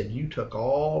healed. I said, you took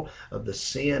all of the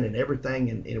sin and everything,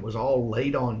 and it was all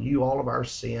laid on you, all of our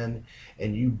sin,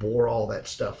 and you bore all that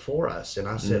stuff for us. And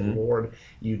I said, Lord,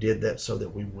 you did that so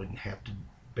that we wouldn't have to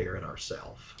bear it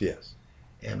ourselves. Yes.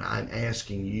 And I'm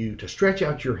asking you to stretch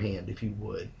out your hand, if you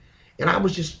would. And I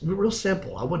was just real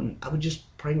simple. I would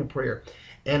just praying a prayer.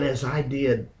 And as I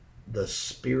did, the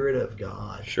Spirit of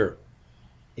God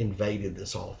invaded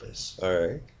this office. All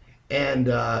right. And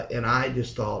I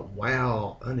just thought,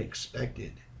 wow,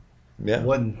 unexpected. Yeah.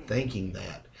 Wasn't thinking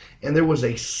that. And there was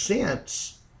a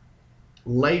sense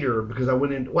later, because I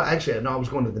went in, well, actually, no, I was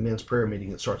going to the men's prayer meeting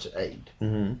that starts at 8.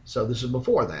 So this is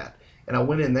before that. And I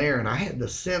went in there and I had the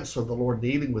sense of the Lord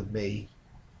dealing with me.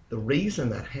 The reason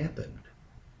that happened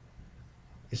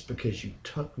is because you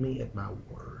took me at my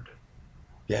word.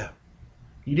 Yeah.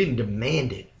 You didn't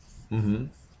demand it.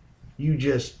 You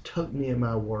just took me at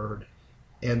my word,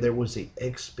 and there was the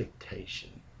expectation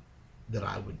that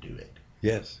I would do it.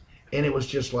 Yes. And it was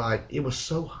just like, it was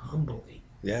so humbling.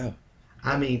 Yeah.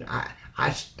 I mean, I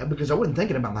because I wasn't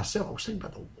thinking about myself, I was thinking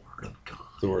about the Word of God.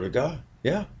 The Word of God.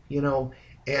 Yeah. You know,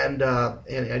 and I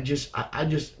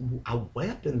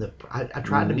wept in the. I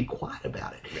tried to be quiet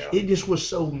about it. Yeah. It just was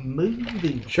so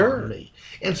moving for me.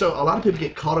 And so a lot of people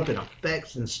get caught up in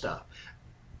effects and stuff.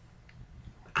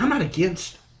 I'm not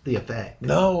against the effect.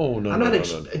 No. I'm not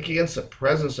against the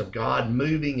presence of God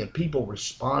moving and people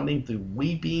responding through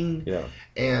weeping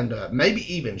and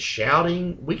maybe even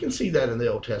shouting. We can see that in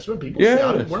the Old Testament. People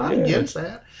shouted. We're not against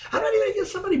that. I'm not even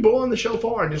against somebody blowing the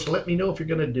shofar and just let me know if you're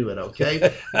going to do it,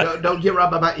 okay? Don't get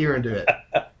right by my ear and do it.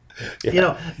 You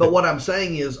know, but what I'm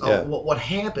saying is what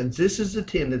happens, this is a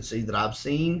tendency that I've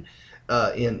seen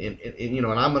in you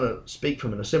know, and I'm going to speak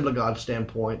from an Assembly of God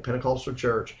standpoint, Pentecostal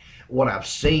church. What I've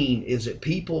seen is that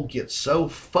people get so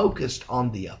focused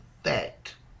on the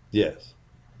effect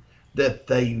that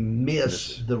they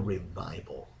miss the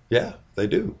revival. Yeah, they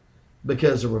do.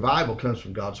 Because the revival comes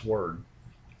from God's Word.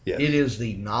 Yes. It is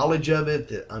the knowledge of it,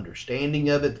 the understanding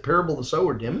of it. The parable of the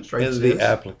sower demonstrates and the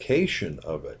application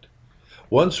of it.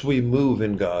 Once we move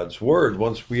in God's Word,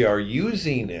 once we are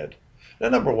using it, now,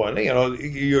 number one, you know,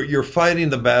 you're fighting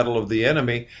the battle of the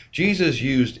enemy. Jesus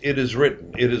used "it is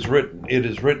written, it is written, it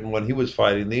is written" when he was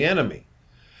fighting the enemy.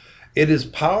 It is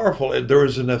powerful. There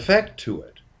is an effect to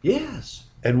it. Yes.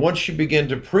 And once you begin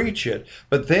to preach it,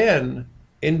 but then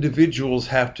individuals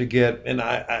have to get, and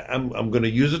I'm going to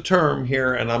use a term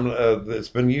here, and it's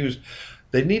been used.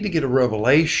 They need to get a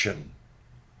revelation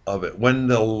of it when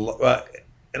the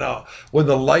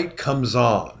light comes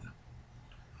on.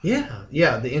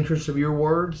 Yeah, the entrance of your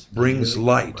words brings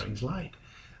light. Brings light.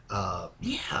 I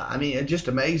mean, it's just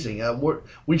amazing.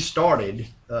 We started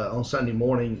on Sunday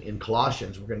morning in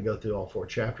Colossians. We're going to go through all 4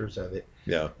 chapters of it.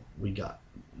 Yeah. We got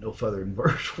no further than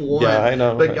verse 1. Yeah, I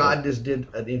know. But God just did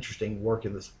an interesting work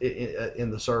in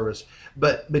the service.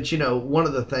 But you know, one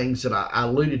of the things that I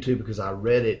alluded to, because I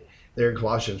read it there in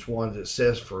Colossians 1, it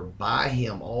says, "For by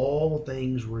him all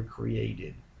things were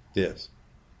created." Yes.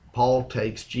 Paul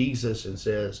takes Jesus and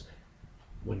says,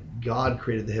 when God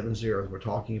created the heavens and the earth, we're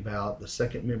talking about the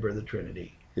second member of the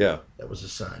Trinity. Yeah. That was the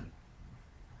Son.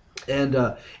 And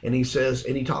he says,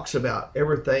 and he talks about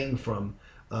everything from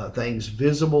things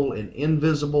visible and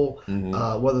invisible,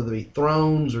 whether they be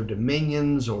thrones or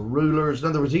dominions or rulers. In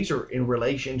other words, these are in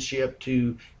relationship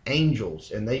to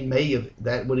angels, and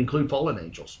that would include fallen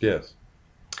angels. Yes.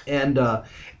 And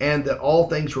that all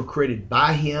things were created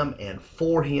by him and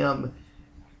for him,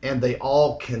 and they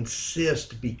all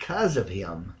consist because of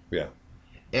him. Yeah.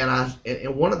 And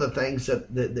one of the things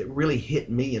that really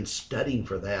hit me in studying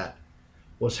for that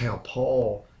was how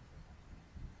Paul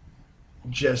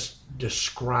just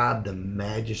described the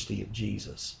majesty of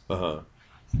Jesus.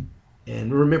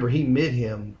 And remember, he met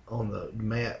him on the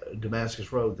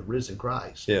Damascus Road, the risen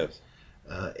Christ. Yes.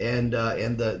 And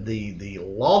the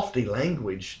lofty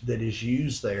language that is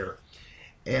used there,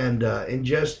 and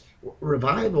just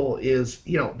revival is,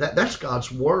 that's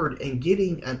God's word, and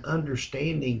getting an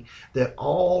understanding that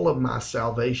all of my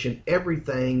salvation,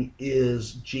 everything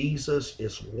is Jesus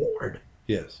is Lord.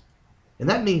 Yes. And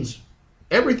that means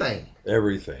everything.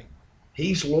 Everything.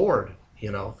 He's Lord,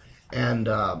 And,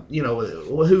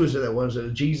 who was it that was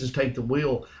it? Jesus Take the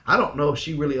Wheel. I don't know if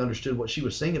she really understood what she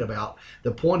was singing about.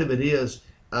 The point of it is,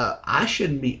 I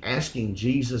shouldn't be asking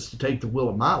Jesus to take the wheel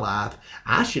of my life.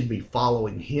 I should be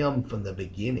following him from the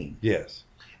beginning. Yes.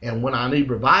 And when I need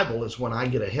revival is when I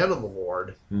get ahead of the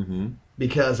Lord,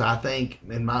 because I think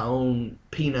in my own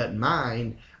peanut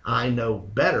mind, I know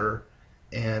better.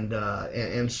 And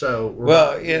so we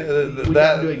got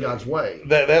to do it God's way.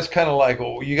 That's kind of like,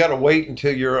 well, you got to wait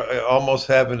until you're almost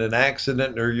having an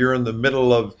accident or you're in the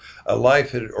middle of a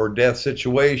life or death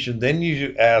situation. Then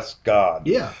you ask God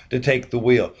to take the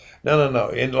wheel. No.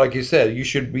 And like you said, you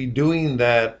should be doing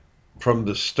that from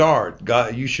the start.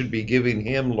 God, you should be giving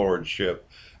him lordship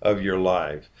of your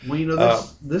life. Well,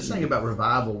 this thing about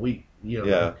revival,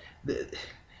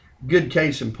 good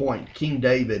case in point, King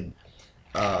David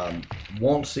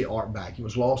wants the ark back. It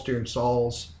was lost during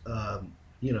Saul's,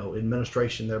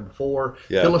 administration there before.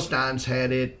 Yeah. Philistines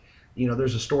had it.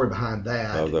 There's a story behind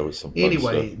that. Oh, that was some fun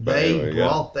Anyway, stuff. They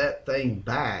brought that thing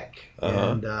back,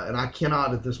 and I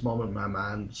cannot at this moment in my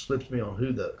mind slips me on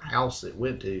who the house it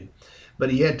went to,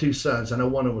 but he had two sons. I know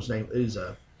one of them was named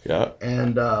Uzzah. Yeah.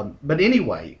 And but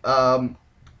anyway, and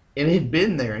it had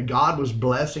been there, and God was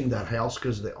blessing that house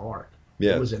because of the ark.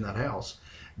 Yeah. It was in that house.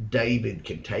 David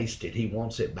can taste it. He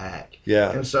wants it back.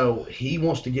 Yeah. And so he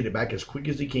wants to get it back as quick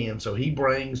as he can. So he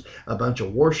brings a bunch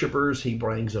of worshipers. He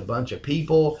brings a bunch of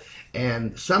people.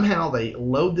 And somehow they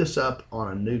load this up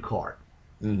on a new cart.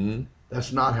 Mm-hmm.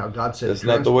 That's not how God said it. That's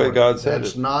not the way God said it.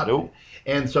 That's not. Nope.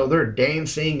 And so they're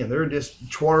dancing and they're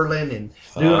just twirling and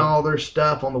doing all their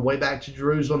stuff on the way back to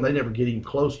Jerusalem. They never get even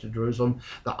close to Jerusalem.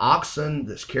 The oxen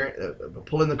that's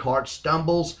pulling the cart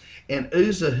stumbles. And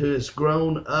Uzzah, who has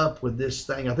grown up with this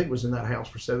thing, I think was in that house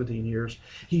for 17 years,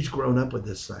 he's grown up with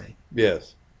this thing.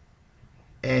 Yes.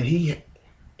 And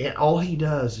all he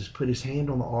does is put his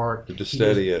hand on the ark. To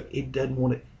steady it. It doesn't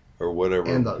want it. Or whatever.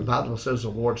 And the Bible says the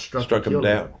Lord struck him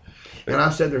down. And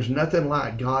I said, there's nothing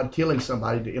like God killing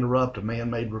somebody to interrupt a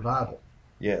man-made revival.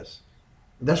 Yes.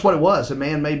 That's what it was, a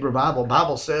man-made revival. The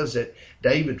Bible says that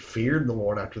David feared the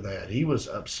Lord after that. He was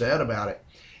upset about it.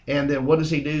 And then what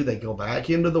does he do? They go back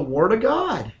into the Word of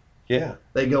God. Yeah.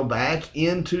 They go back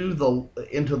into the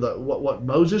what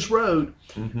Moses wrote.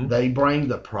 Mm-hmm. They bring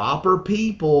the proper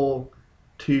people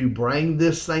to bring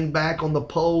this thing back on the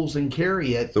poles and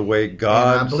carry it the way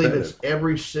God and I believe said it's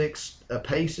every 6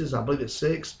 paces. I believe it's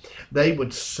 6. They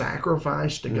would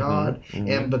sacrifice to God,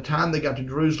 and by the time they got to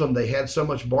Jerusalem, they had so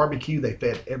much barbecue they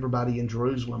fed everybody in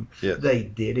Jerusalem. Yes. They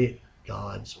did it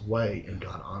God's way, and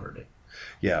God honored it.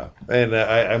 Yeah, and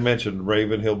I mentioned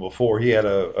Ravenhill before. He had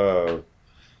a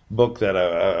book that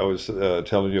I was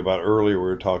telling you about earlier. We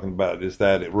were talking about is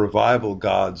that revival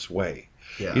God's way.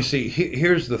 Yeah. You see,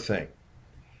 here's the thing.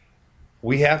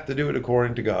 We have to do it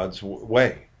according to God's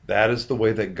way. That is the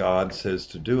way that God says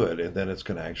to do it, and then it's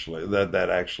going to actually that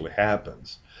actually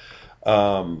happens.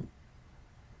 Now,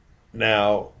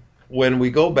 when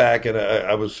we go back, and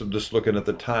I was just looking at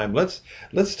the time. Let's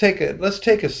take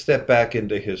a step back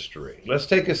into history. Let's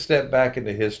take a step back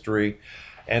into history,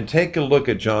 and take a look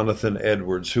at Jonathan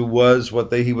Edwards, who was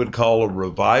what he would call a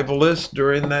revivalist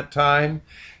during that time.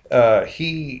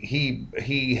 He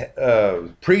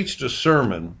preached a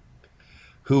sermon.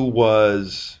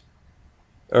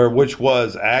 Which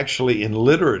was actually in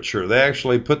literature. They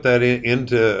actually put that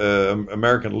into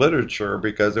American literature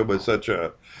because it was such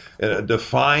a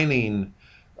defining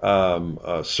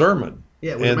sermon.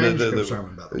 Yeah, it was a manuscript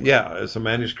sermon, by the way. Yeah, it's a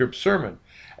manuscript sermon.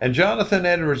 And Jonathan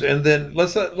Edwards, and then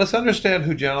let's understand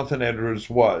who Jonathan Edwards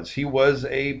was. He was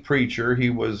a preacher. He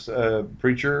was a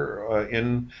preacher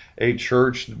in a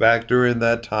church back during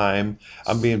that time.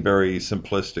 I'm being very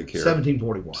simplistic here.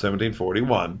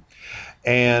 1741.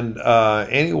 And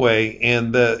anyway,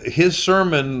 and his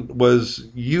sermon was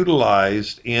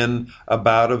utilized in a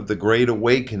bout of the Great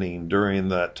Awakening during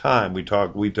that time. We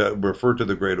refer to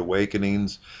the Great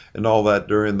Awakenings and all that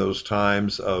during those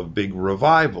times of big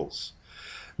revivals.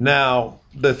 Now,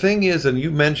 the thing is, and you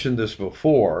mentioned this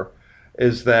before,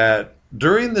 is that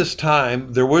during this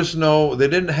time, they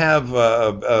didn't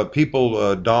have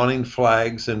people donning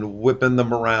flags and whipping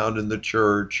them around in the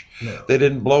church. No. They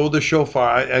didn't blow the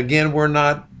shofar. Again,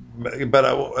 but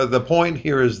the point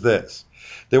here is this.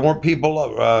 There weren't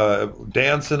people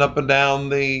dancing up and down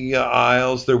the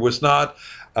aisles. There was not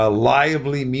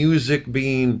lively music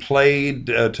being played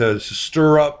to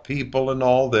stir up people and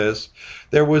all this.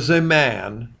 There was a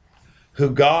man who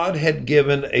God had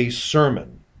given a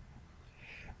sermon.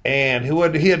 And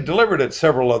he had delivered it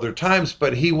several other times,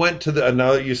 but he went to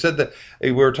another. You said that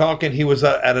we were talking. He was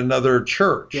at another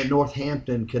church in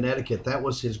Northampton, Connecticut. That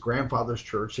was his grandfather's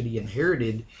church that he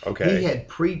inherited. Okay, he had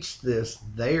preached this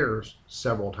there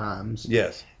several times.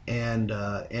 Yes, and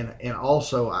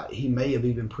also he may have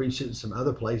even preached it in some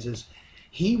other places.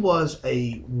 He was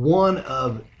one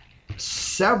of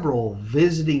several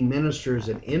visiting ministers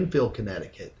in Enfield,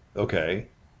 Connecticut. Okay.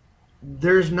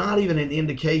 There's not even an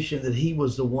indication that he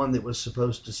was the one that was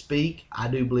supposed to speak. I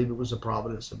do believe it was the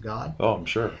providence of God. Oh, I'm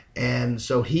sure. And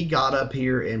so he got up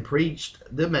here and preached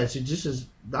the message. This is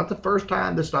not the first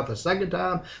time. This is not the second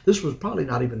time. This was probably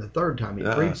not even the third time he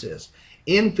preached this.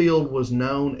 Enfield was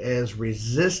known as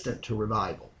resistant to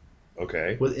revival.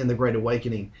 Okay. In the Great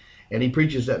Awakening. And he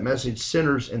preaches that message,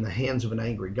 sinners in the hands of an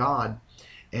angry God.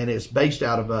 And it's based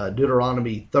out of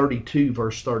Deuteronomy 32,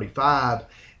 verse 35.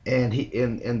 And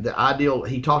the ideal,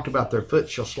 he talked about their foot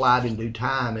shall slide in due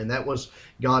time, and that was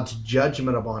God's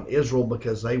judgment upon Israel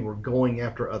because they were going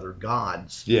after other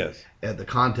gods. Yes. At the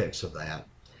context of that,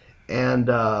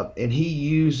 and he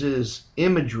uses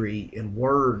imagery and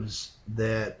words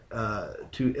that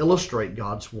to illustrate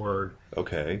God's word.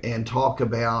 Okay. And talk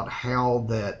about how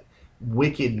that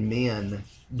wicked men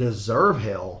deserve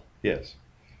hell. Yes.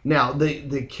 Now,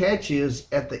 the catch is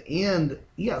at the end,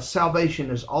 salvation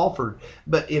is offered.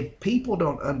 But if people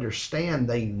don't understand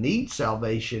they need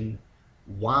salvation,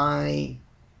 why?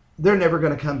 They're never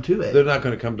going to come to it. They're not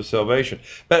going to come to salvation.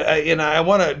 But I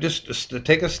want to just to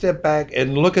take a step back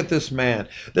and look at this man.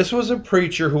 This was a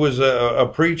preacher who was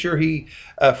a preacher. He,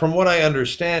 from what I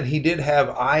understand, he did have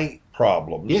eye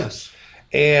problems. Yes.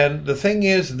 And the thing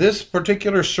is, this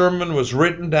particular sermon was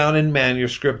written down in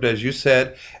manuscript, as you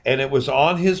said, and it was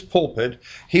on his pulpit.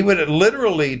 He would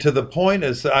literally, to the point,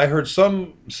 as I heard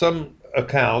some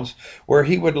accounts, where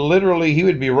he would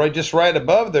be right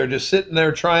above there, just sitting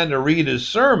there trying to read his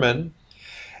sermon,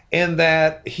 and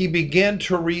that he began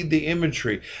to read the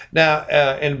imagery. Now,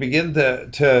 and begin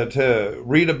to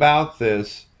read about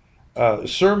this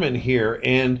sermon here.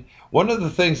 And one of the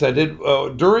things I did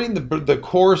during the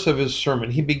course of his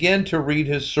sermon, he began to read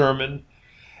his sermon,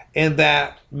 and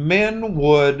that men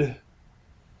would,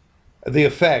 the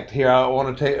effect here, I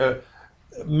want to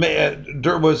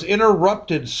take, was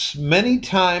interrupted many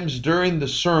times during the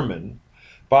sermon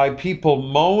by people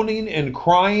moaning and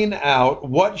crying out,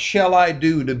 "What shall I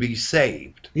do to be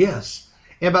saved?" Yes.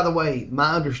 And by the way,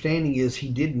 my understanding is he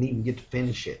didn't even get to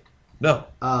finish it. No.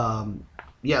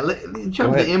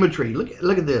 Jump to the imagery.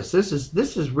 Look at this.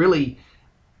 This is really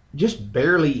just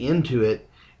barely into it.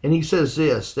 And he says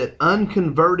this, that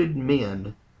unconverted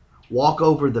men walk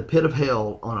over the pit of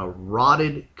hell on a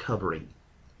rotted covering.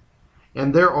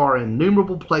 And there are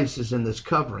innumerable places in this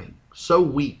covering so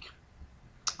weak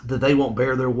that they won't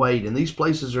bear their weight. And these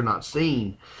places are not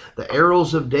seen. The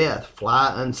arrows of death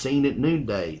fly unseen at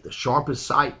noonday. The sharpest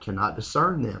sight cannot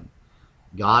discern them.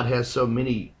 God has so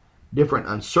many different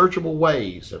unsearchable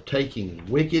ways of taking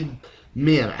wicked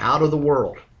men out of the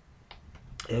world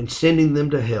and sending them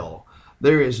to hell.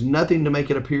 There is nothing to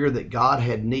make it appear that God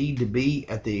had need to be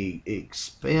at the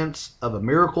expense of a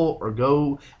miracle or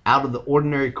go out of the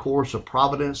ordinary course of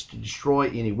providence to destroy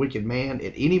any wicked man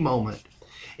at any moment.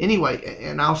 Anyway,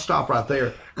 and I'll stop right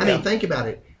there. I mean, think about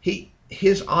it.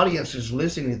 His audience is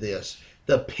listening to this.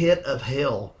 The pit of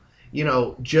hell.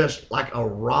 Just like a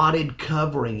rotted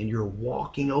covering, and you're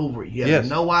walking over it. You have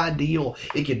no idea.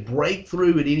 It could break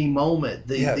through at any moment.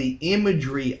 The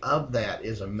imagery of that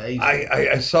is amazing.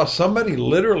 I saw somebody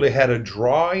literally had a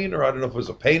drawing, or I don't know if it was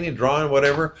a painting, drawing,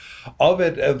 whatever, of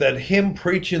it, that him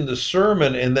preaching the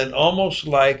sermon, and then almost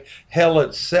like hell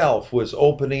itself was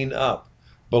opening up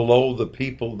below the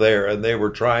people there, and they were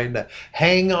trying to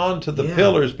hang on to the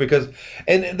pillars because,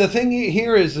 and the thing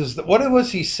here is that what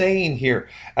was he saying here?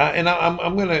 And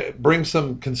I'm going to bring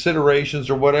some considerations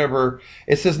or whatever.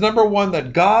 It says, number one,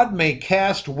 that God may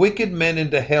cast wicked men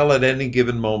into hell at any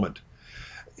given moment.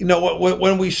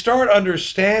 When we start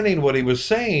understanding what he was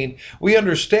saying, we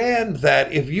understand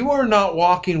that if you are not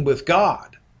walking with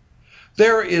God,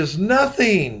 there is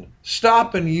nothing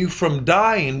stopping you from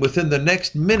dying within the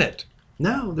next minute.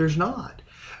 No, there's not.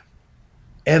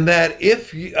 And that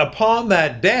if upon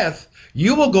that death,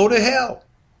 you will go to hell.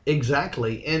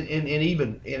 Exactly.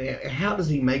 And how does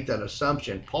he make that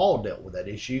assumption? Paul dealt with that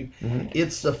issue. Mm-hmm.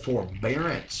 It's the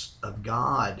forbearance of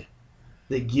God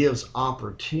that gives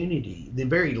opportunity, the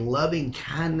very loving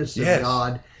kindness of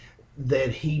God, that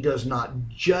he does not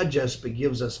judge us but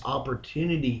gives us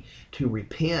opportunity to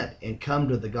repent and come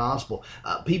to the gospel.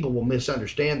 People will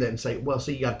misunderstand that and say, well,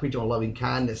 see, you got to preach on loving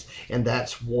kindness, and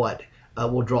that's what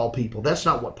will draw people. That's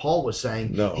not what Paul was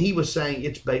saying. No. He was saying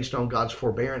it's based on God's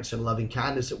forbearance and loving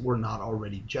kindness that we're not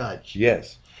already judged.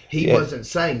 Yes. He wasn't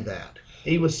saying that.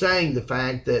 He was saying the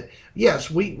fact that,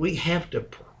 yes, we have to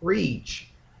preach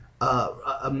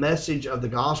a message of the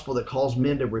gospel that calls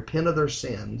men to repent of their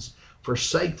sins,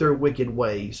 forsake their wicked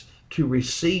ways, to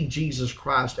receive Jesus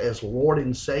Christ as Lord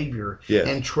and Savior,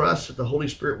 and trust that the Holy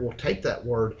Spirit will take that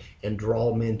word and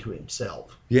draw men to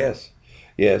Himself. Yes.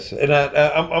 Yes, and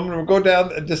I'm going to go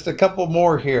down just a couple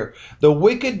more here. The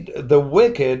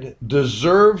wicked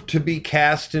deserve to be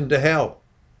cast into hell.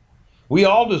 We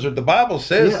all deserve. The Bible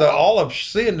says that all have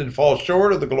sinned and fall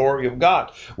short of the glory of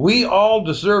God. We all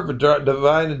deserve a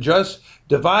divine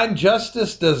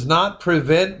justice does not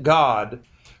prevent God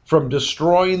from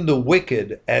destroying the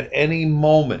wicked at any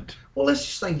moment. Well, let's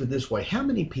just think of it this way: how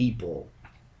many people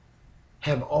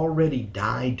have already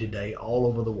died today all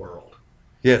over the world?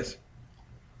 Yes.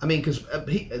 I mean, because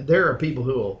there are people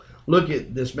who will look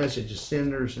at this message as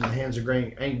sinners in the hands of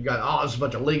angry God. Oh, this is a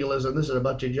bunch of legalism. This is a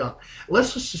bunch of junk.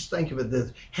 Let's just think of it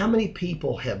this. How many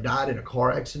people have died in a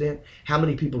car accident? How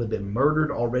many people have been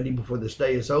murdered already before this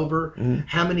day is over? Mm-hmm.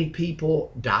 How many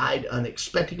people died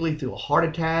unexpectedly through a heart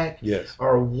attack? Yes.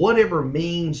 Or whatever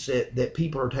means that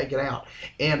people are taken out.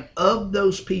 And of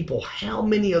those people, how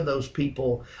many of those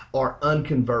people are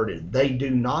unconverted? They do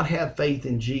not have faith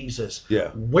in Jesus. Yeah.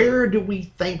 Where do we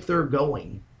think they're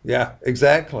going? Yeah,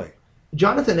 exactly.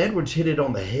 Jonathan Edwards hit it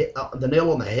on the head, the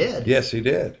nail on the head. Yes, he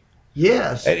did.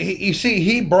 Yes. And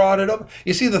he brought it up.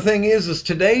 You see, the thing is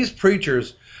today's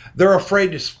preachers, they're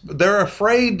afraid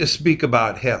to speak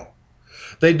about hell.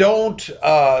 They don't.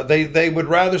 They would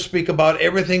rather speak about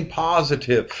everything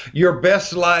positive, your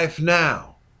best life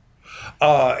now,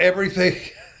 everything.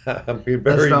 I'm being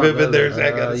very vivid there. I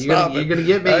gotta stop. You're gonna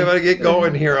get me. I'm gonna get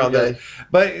going here on this.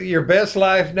 But your best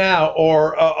life now,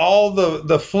 or all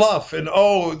the fluff and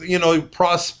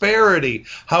prosperity,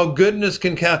 how goodness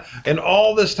can count, and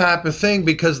all this type of thing,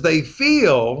 because they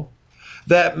feel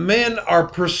that men are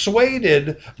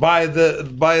persuaded by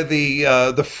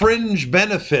the fringe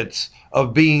benefits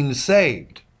of being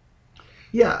saved.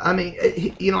 Yeah, I mean,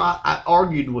 I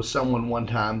argued with someone one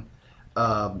time.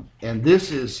 And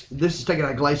this is taken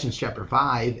out of Galatians chapter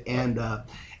 5, and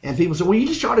people say, well, you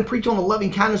just try to preach on the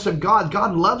loving kindness of God.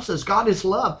 God loves us. God is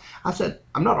love. I said,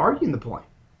 I'm not arguing the point.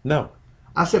 No.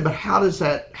 I said, but how does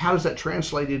that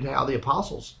translate into how the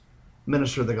apostles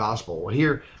minister the gospel? Well,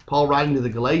 here Paul writing to the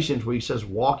Galatians, where he says,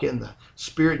 walk in the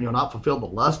Spirit and you'll not fulfill the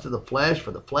lust of the flesh,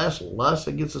 for the flesh lusts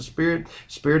against the Spirit,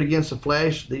 Spirit against the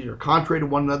flesh. These are contrary to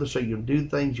one another, so you can do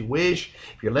things you wish.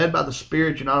 If you're led by the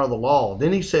Spirit, you're not under the law.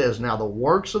 Then he says, now the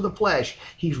works of the flesh,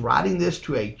 he's writing this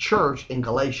to a church in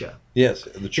Galatia. Yes,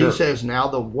 the church. He says, now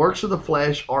the works of the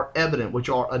flesh are evident, which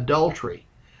are adultery,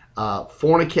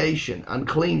 fornication,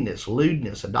 uncleanness,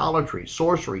 lewdness, idolatry,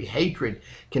 sorcery, hatred,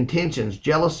 contentions,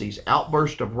 jealousies,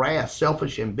 outbursts of wrath,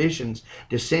 selfish ambitions,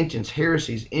 dissensions,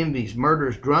 heresies, envies,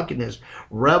 murders, drunkenness,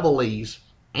 revelries,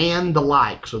 and the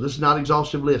like. So this is not an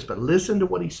exhaustive list, but listen to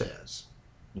what he says.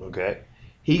 Okay.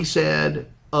 He said,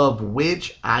 of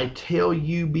which I tell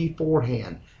you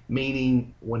beforehand,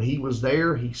 meaning when he was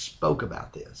there, he spoke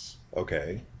about this.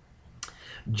 Okay.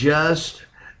 Just,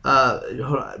 I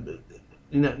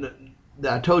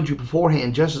told you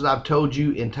beforehand, just as I've told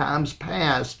you in times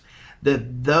past,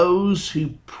 that those who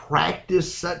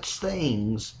practice such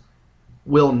things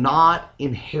will not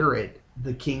inherit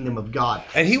the kingdom of God.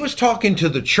 And he was talking to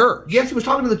the church. Yes, he was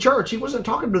talking to the church. He wasn't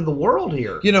talking to the world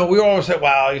here. We always say,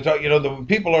 wow, the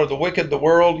people are the wicked, the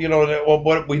world,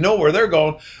 well, we know where they're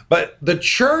going. But the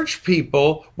church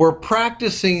people were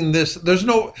practicing this.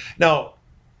 Now,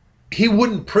 he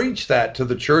wouldn't preach that to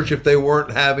the church if they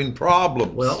weren't having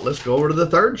problems. Well, let's go over to the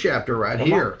 3rd chapter right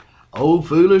here. O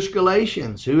foolish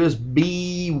Galatians, who has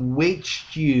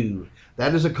bewitched you?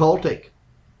 That is occultic.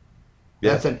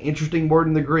 That's an interesting word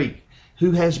in the Greek.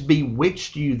 Who has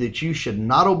bewitched you that you should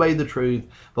not obey the truth,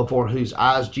 before whose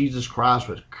eyes Jesus Christ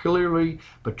was clearly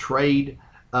portrayed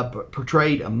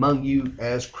among you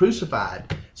as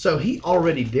crucified? So he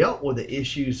already dealt with the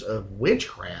issues of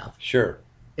witchcraft. Sure.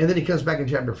 And then he comes back in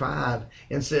chapter 5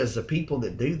 and says the people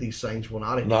that do these things will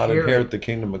not inherit the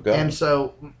kingdom of God. And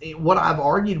so what I've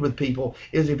argued with people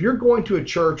is, if you're going to a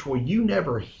church where you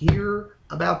never hear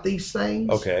about these things,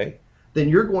 okay, then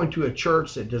you're going to a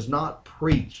church that does not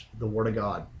preach the Word of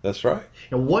God. That's right.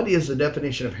 And what is the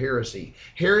definition of heresy?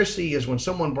 Heresy is when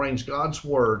someone brings God's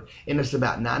Word and it's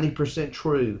about 90%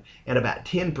 true and about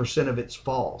 10% of it's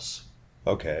false.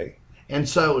 Okay. And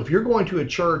so if you're going to a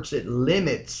church that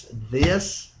limits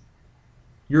this,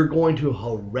 you're going to a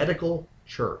heretical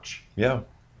church. Yeah.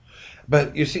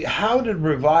 But you see, how did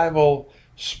revival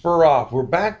spur off. We're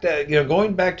back to,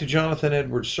 going back to Jonathan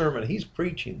Edwards' sermon. He's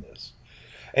preaching this.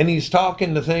 And he's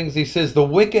talking to things. He says, the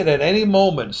wicked at any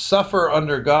moment suffer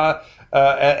under God,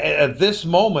 at this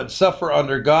moment suffer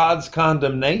under God's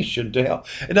condemnation to hell.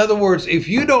 In other words, if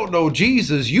you don't know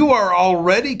Jesus, you are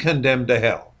already condemned to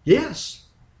hell. Yes.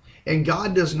 And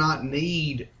God does not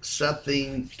need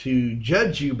something to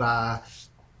judge you by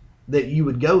that you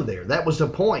would go there. That was the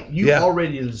point. You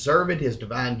already deserve it. His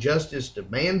divine justice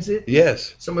demands it.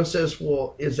 Yes. Someone says,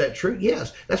 well, is that true?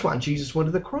 Yes. That's why Jesus went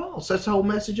to the cross. That's the whole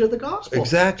message of the gospel.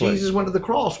 Exactly. Jesus went to the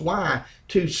cross. Why?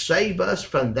 To save us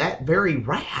from that very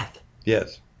wrath.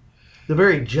 Yes. The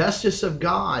very justice of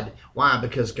God. Why?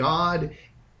 Because God,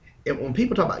 when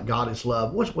people talk about God is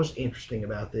love, what's interesting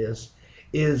about this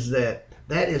is that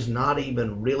is not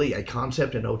even really a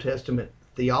concept in Old Testament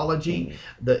theology.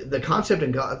 The concept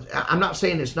in God, I'm not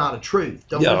saying it's not a truth.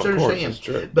 Don't misunderstand. It's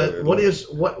true. But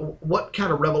what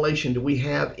kind of revelation do we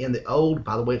have in the Old?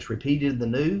 By the way, it's repeated in the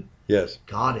New. Yes.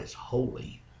 God is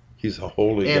holy. He's a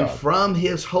holy God. And from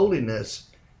His holiness,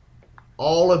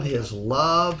 all of His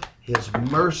love, His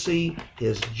mercy,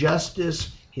 His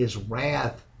justice, His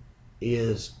wrath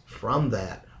is from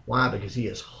that. Why? Because He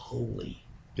is holy.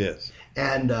 Yes.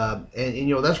 And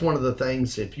that's one of the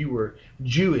things, if you were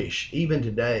Jewish, even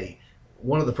today,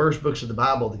 one of the first books of the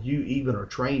Bible that you even are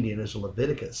trained in is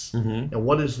Leviticus. Mm-hmm. And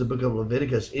what is the book of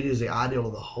Leviticus? It is the ideal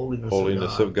of the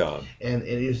holiness of God. And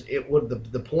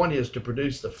the point is to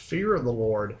produce the fear of the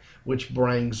Lord, which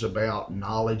brings about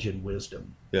knowledge and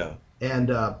wisdom. Yeah.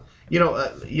 And I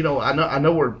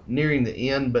know we're nearing the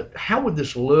end, but how would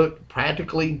this look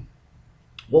practically?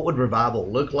 What would revival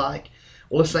look like?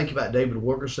 Well, let's think about David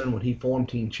Wilkerson when he formed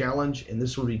Teen Challenge, and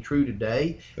this would be true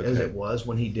today as it was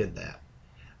when he did that.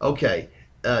 Okay,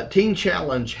 Teen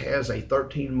Challenge has a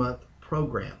 13-month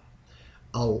program.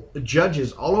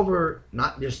 Judges all over,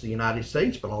 not just the United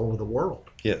States, but all over the world.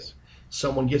 Yes.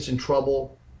 Someone gets in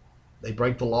trouble, they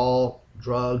break the law,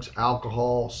 drugs,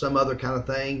 alcohol, some other kind of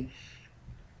thing.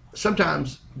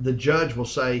 Sometimes the judge will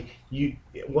say,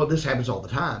 this happens all the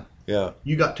time. Yeah.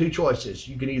 You got two choices.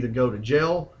 You can either go to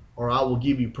jail or I will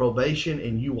give you probation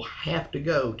and you will have to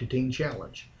go to Teen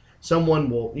Challenge. Someone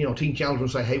will, Teen Challenge will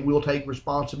say, hey, we'll take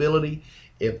responsibility.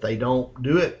 If they don't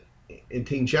do it in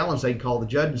Teen Challenge, they can call the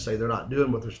judge and say they're not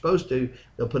doing what they're supposed to.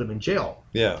 They'll put them in jail.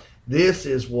 Yeah. This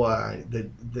is why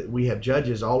that we have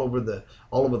judges all over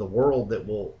the world that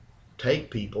will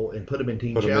take people and put them in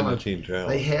Teen Challenge.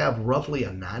 They have roughly a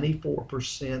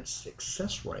 94%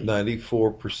 success rate.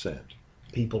 94%.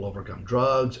 People overcome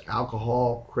drugs,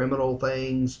 alcohol, criminal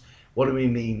things. What do we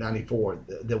mean 94?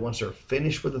 That once they're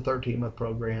finished with the 13-month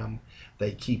program,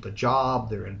 they keep a job,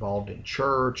 they're involved in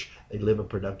church, they live a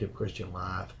productive Christian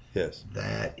life. Yes.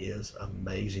 That is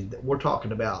amazing. We're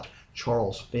talking about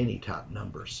Charles Finney type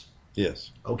numbers.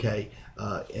 Yes. Okay,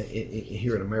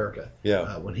 here in America.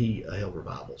 Yeah. When he held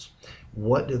revivals.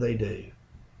 What do they do?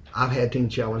 I've had Teen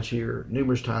Challenge here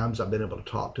numerous times. I've been able to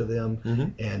talk to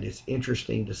them, and it's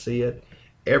interesting to see it.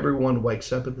 Everyone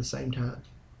wakes up at the same time.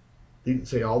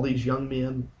 See, all these young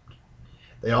men,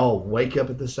 they all wake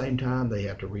up at the same time. They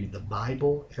have to read the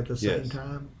Bible at the same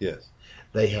time. Yes.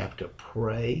 They have to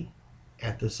pray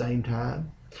at the same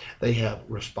time. They have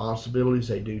responsibilities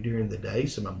they do during the day.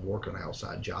 Some of them work an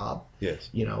outside job. Yes.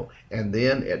 And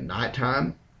then at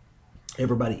nighttime,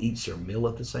 everybody eats their meal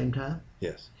at the same time.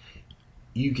 Yes.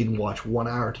 You can watch 1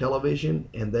 hour television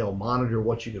and they'll monitor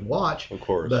what you can watch. Of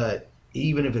course. But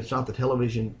even if it's not the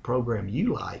television program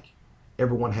you like,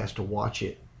 everyone has to watch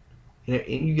it. And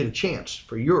you get a chance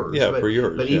for yours. Yeah, for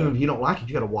yours. But even if you don't like it,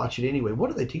 you got to watch it anyway. What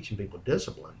are they teaching people?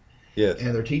 Discipline. Yes.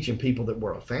 And they're teaching people that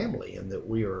we're a family and that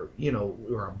we are,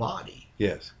 we're a body.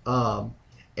 Yes.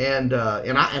 And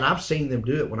I've seen them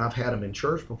do it when I've had them in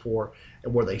church before,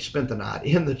 where they spent the night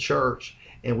in the church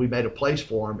and we made a place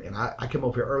for them. And I come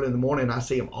over here early in the morning and I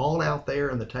see them all out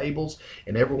there in the tables,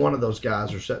 and every one of those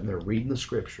guys are sitting there reading the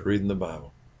scripture, reading the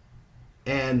Bible.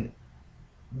 And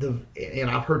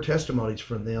I've heard testimonies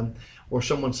from them where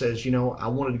someone says, I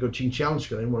wanted to go to Teen Challenge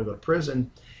because I didn't want to go to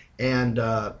prison. And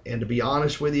to be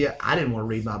honest with you, I didn't want to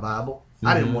read my Bible.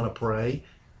 I didn't want to pray.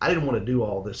 I didn't want to do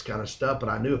all this kind of stuff, but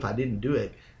I knew if I didn't do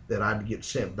it, that I'd get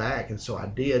sent back. And so I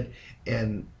did.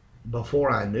 And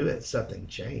before I knew it, something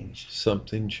changed.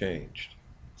 Something changed.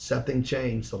 Something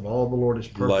changed. The law of the Lord is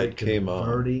perfect. Light came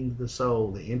converting the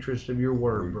soul. The interest of your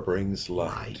word brings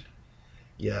light.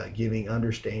 Yeah, giving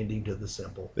understanding to the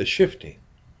simple. The shifting.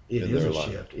 It is a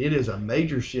shift. It is a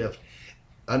major shift.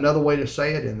 Another way to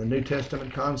say it in the New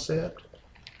Testament concept,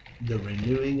 the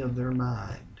renewing of their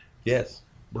mind. Yes.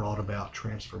 Brought about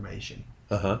transformation.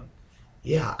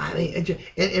 Yeah, I mean,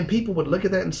 and people would look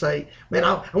at that and say, man,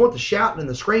 I want the shouting and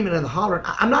the screaming and the hollering.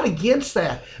 I'm not against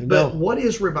that. But what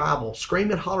is revival?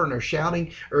 Screaming, hollering, or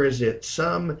shouting? Or is it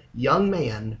some young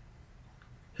man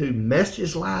who messed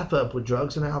his life up with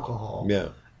drugs and alcohol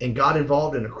and got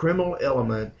involved in a criminal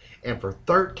element, and for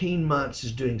 13 months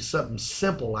is doing something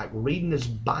simple like reading his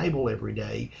Bible every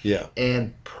day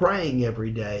and praying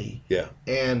every day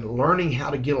and learning how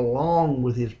to get along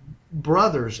with his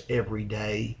brothers every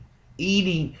day,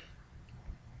 eating?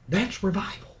 That's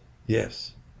revival.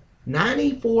 Yes.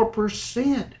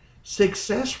 94%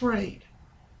 success rate.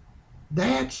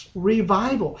 That's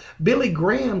revival. Billy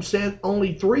Graham said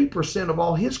only 3% of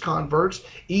all his converts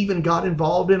even got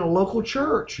involved in a local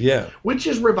church. Yeah. Which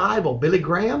is revival, Billy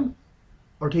Graham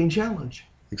or Teen Challenge?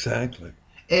 Exactly.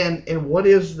 And what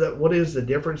is the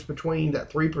difference between that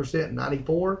 3% and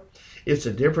 94? It's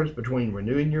the difference between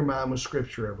renewing your mind with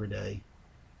Scripture every day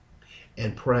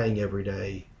and praying every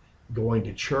day, going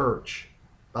to church.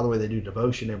 By the way, they do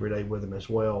devotion every day with them as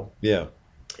well. Yeah.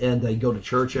 And they go to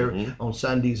church on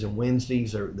Sundays and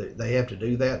Wednesdays. Or they have to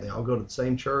do that. They all go to the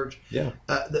same church. Yeah.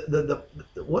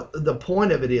 The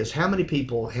point of it is, how many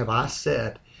people have I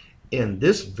sat in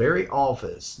this very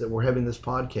office that we're having this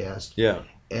podcast? Yeah.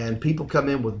 And people come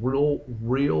in with real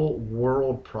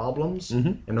world problems,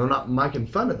 and they're not making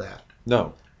fun of that.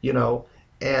 No. You know,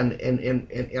 and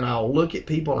I'll look at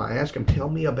people and I ask them, tell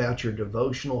me about your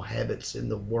devotional habits in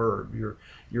the Word.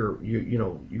 You're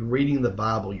reading the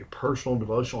Bible, your personal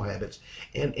devotional habits,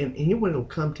 and you know what it'll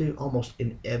come to almost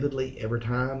inevitably every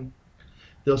time?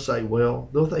 They'll say,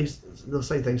 they'll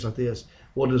say things like this.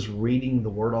 Well, does reading the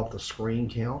Word off the screen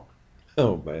count?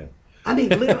 Oh man. I mean,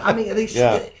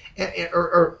 they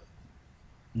or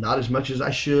not as much as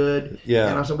I should. Yeah.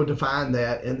 And I said, well, define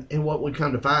that, and what we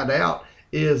come to find out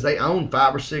is they own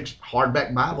 5 or 6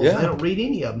 hardback Bibles. Yeah. They don't read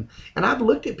any of them. And I've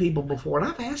looked at people before, and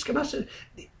I've asked them, I said,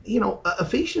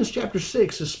 Ephesians chapter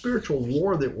 6, the spiritual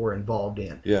war that we're involved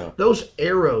in. Yeah. Those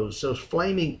arrows, those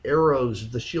flaming arrows,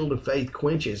 the shield of faith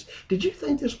quenches. Did you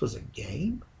think this was a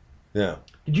game? Yeah.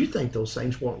 Did you think those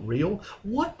things weren't real?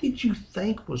 What did you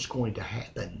think was going to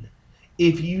happen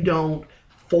if you don't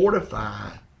fortify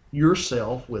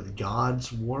yourself with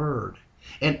God's Word?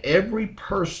 And every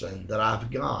person that I've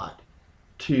got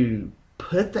to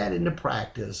put that into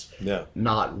practice,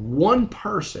 not one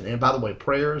person, and by the way,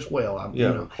 prayer as well.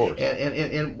 Of course.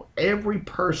 And every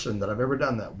person that I've ever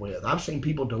done that with, I've seen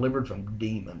people delivered from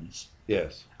demons.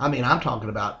 Yes. I mean, I'm talking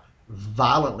about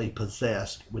violently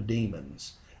possessed with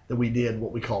demons that we did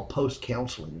what we call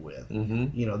post-counseling with.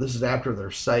 Mm-hmm. This is after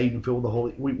they're saved and filled with the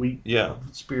Holy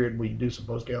Spirit. We do some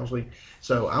post-counseling.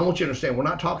 So I want you to understand, we're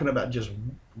not talking about just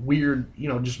weird,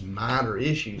 just minor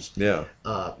issues. Yeah.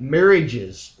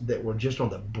 Marriages that were just on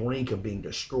the brink of being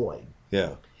destroyed.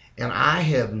 Yeah. And I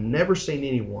have never seen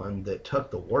anyone that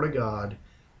took the Word of God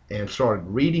and started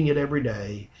reading it every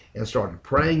day and started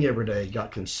praying every day,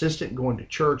 got consistent going to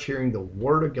church, hearing the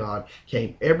Word of God,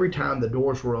 came every time the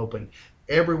doors were open.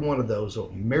 Every one of those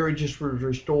marriages were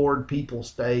restored, people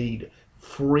stayed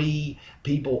free,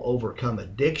 people overcome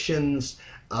addictions.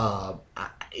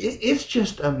 It's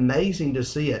just amazing to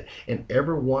see it. And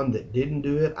everyone that didn't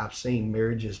do it, I've seen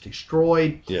marriages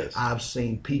destroyed. Yes. I've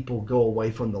seen people go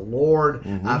away from the Lord.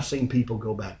 Mm-hmm. I've seen people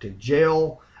go back to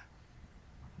jail.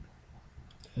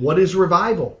 What is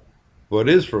revival? What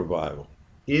is revival?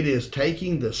 It is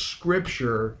taking the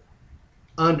Scripture,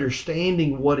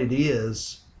 understanding what it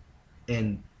is,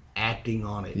 and acting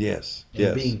on it. Yes.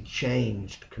 And being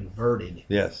changed, converted.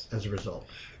 Yes. As a result.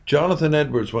 Jonathan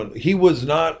Edwards, he was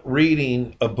not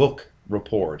reading a book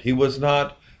report. He was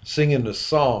not singing a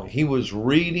song. He was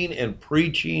reading and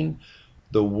preaching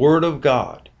the Word of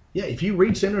God. Yeah, if you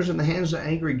read Sinners in the Hands of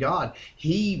Angry God,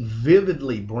 he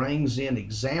vividly brings in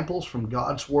examples from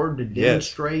God's Word to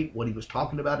demonstrate what he was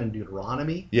talking about in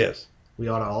Deuteronomy. Yes. We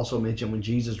ought to also mention when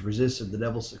Jesus resisted the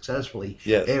devil successfully,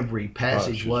 yes. every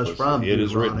passage was from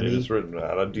Deuteronomy. It is written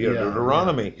out of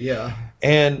Deuteronomy. Yeah.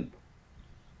 And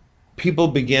people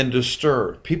began to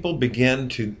stir. People began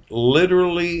to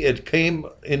literally, it came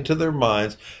into their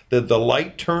minds that the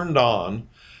light turned on,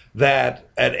 that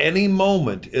at any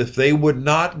moment, if they would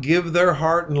not give their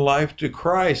heart and life to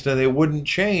Christ and they wouldn't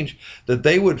change, that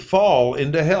they would fall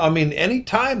into hell. I mean, any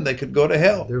time they could go to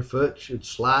hell. Their foot should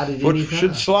slide at any time.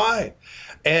 Should slide.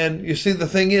 And you see, the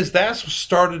thing is, that's what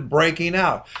started breaking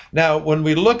out. Now, when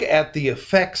we look at the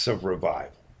effects of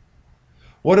revival,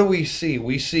 what do we see?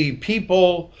 We see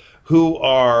people who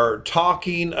are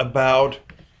talking about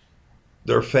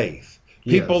their faith.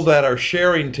 People that are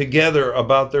sharing together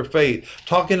about their faith,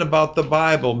 talking about the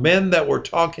Bible. Men that were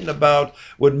talking about,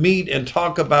 would meet and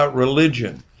talk about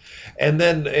religion. and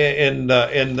then in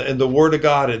the Word of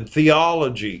God and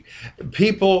theology,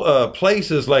 people,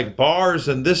 places like bars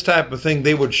and this type of thing,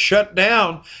 they would shut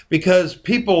down because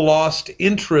people lost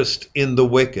interest in the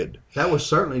wicked. That was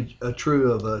certainly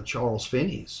true of Charles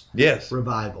Finney's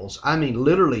revivals. I mean,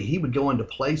 literally, he would go into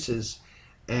places,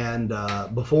 and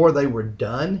before they were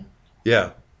done,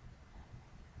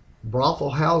 brothel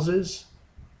houses,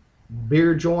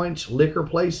 beer joints, liquor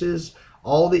places,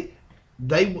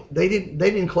 they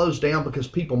didn't close down because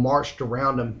people marched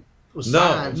around them with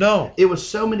signs. No. It was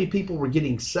so many people were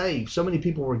getting saved, so many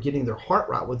people were getting their heart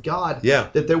right with God,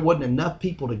 that there wasn't enough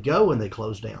people to go, and they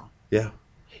closed down. Yeah.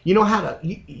 You know how to,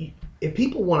 if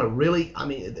people want to really, I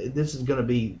mean, this is going to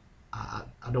be, I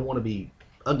don't want to be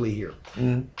ugly here.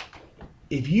 Mm-hmm.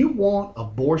 If you want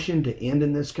abortion to end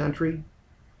in this country,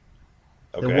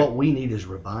 then what we need is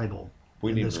revival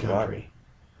in this country.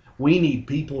 We need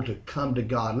people to come to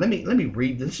God. Let me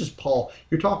read. This is Paul.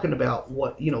 You're talking about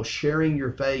sharing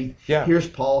your faith. Yeah. Here's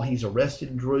Paul. He's arrested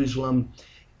in Jerusalem.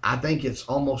 I think it's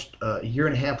almost a year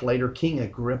and a half later. King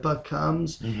Agrippa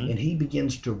comes, and he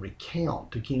begins to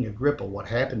recount to King Agrippa what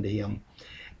happened to him,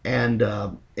 and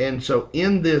so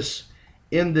in this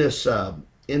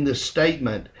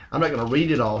statement, I'm not going to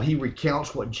read it all. He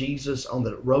recounts what Jesus on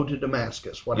the road to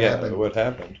Damascus, what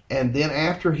happened. And then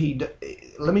after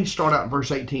let me start out in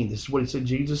verse 18. This is what he said.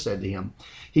 Jesus said to him.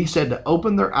 He said to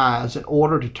open their eyes in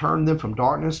order to turn them from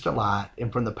darkness to light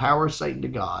and from the power of Satan to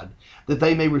God, that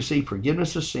they may receive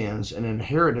forgiveness of sins and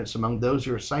inheritance among those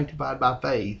who are sanctified by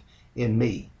faith in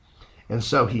me. And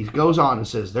so he goes on and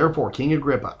says, therefore, King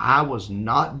Agrippa, I was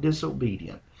not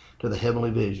disobedient to the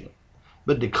heavenly vision,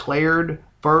 but declared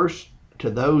first to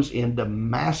those in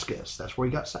Damascus. That's where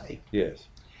he got saved. Yes.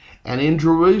 And in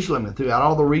Jerusalem and throughout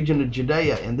all the region of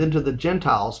Judea, and then to the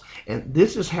Gentiles. And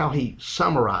this is how he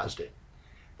summarized it,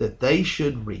 that they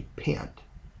should repent,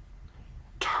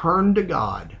 turn to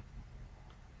God,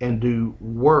 and do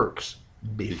works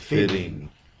befitting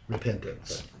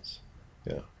repentance.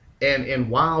 Yeah.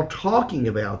 And while talking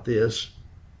about this,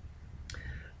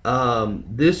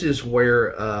 this is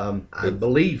where I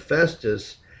believe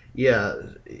Festus,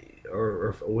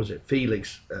 or was it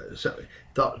Felix?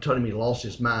 Told him he lost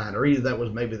his mind, or either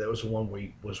maybe that was the one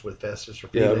we was with Festus or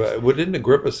Felix. Yeah, but didn't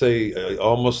Agrippa say,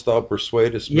 "Almost thou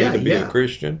persuadest me to be a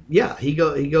Christian"? Yeah, he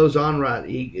goes on right.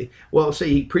 He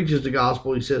preaches the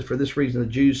gospel. He says, "For this reason the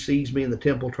Jews seized me in the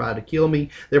temple, tried to kill me.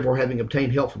 Therefore, having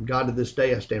obtained help from God to this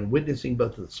day, I stand witnessing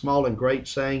both to the small and great,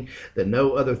 saying that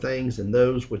no other things than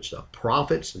those which the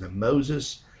prophets and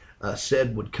Moses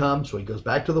said would come." So he goes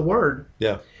back to the word.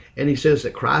 Yeah. And he says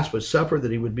that Christ would suffer,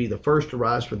 that he would be the first to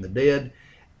rise from the dead,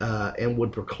 and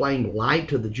would proclaim light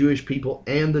to the Jewish people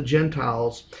and the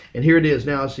Gentiles. And here it is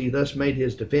now, as he thus made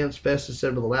his defense, Festus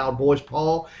said with a loud voice,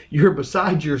 "Paul, you're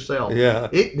beside yourself." Yeah.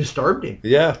 It disturbed him.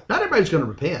 Yeah. Not everybody's going to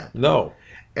repent. No.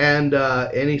 And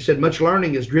he said, "Much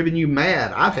learning has driven you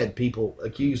mad." I've had people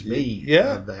accuse me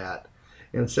of that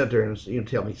and sit there and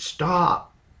tell me,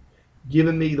 "Stop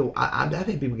giving me the..." I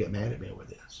think people get mad at me over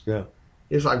this. Yeah.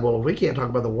 It's like, well, if we can't talk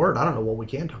about the word, I don't know what we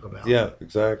can talk about. Yeah,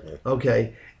 exactly.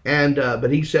 Okay. And but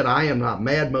he said, "I am not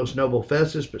mad, most noble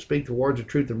Festus, but speak the words of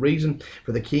truth and reason.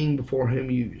 For the king before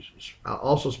whom you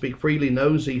also speak freely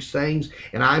knows these things,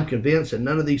 and I am convinced that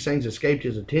none of these things escaped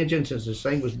his attention, since this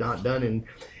thing was not done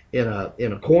in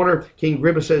a corner." King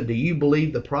Agrippa said, "Do you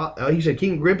believe he said,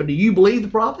 "King Agrippa, do you believe the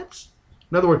prophets?"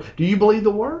 In other words, do you believe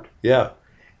the word? Yeah.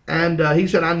 And he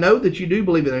said, "I know that you do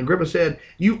believe it." And Agrippa said,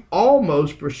 "You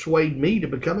almost persuade me to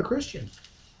become a Christian."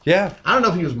 Yeah. I don't know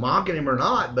if he was mocking him or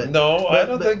not, but I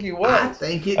don't think he was. I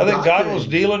think God was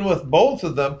dealing with both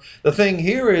of them. The thing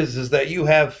here is that you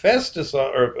have Festus,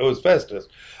 or it was Festus,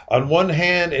 on one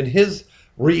hand, in his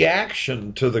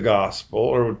reaction to the gospel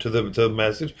or to the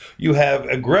message. You have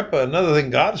Agrippa. Another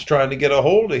thing, God's trying to get a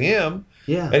hold of him.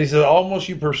 Yeah. And he said, "Almost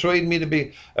you persuade me to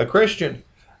be a Christian."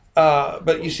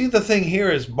 But you see, the thing here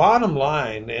is, bottom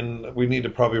line, and we need to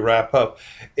probably wrap up,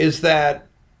 is that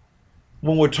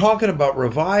when we're talking about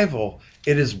revival,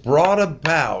 it is brought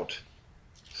about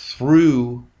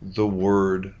through the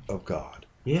Word of God.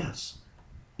 Yes.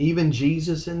 Even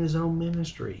Jesus in his own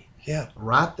ministry. Yeah.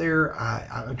 Right there,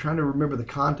 I'm trying to remember the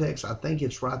context. I think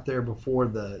it's right there before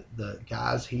the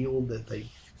guy's healed that they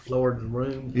lowered in the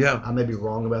room. Yeah. I may be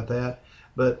wrong about that.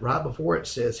 But right before it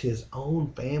says his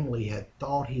own family had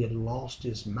thought he had lost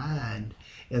his mind,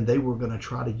 and they were going to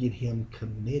try to get him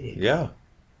committed. Yeah.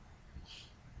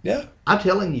 Yeah. I'm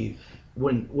telling you,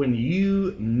 when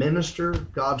you minister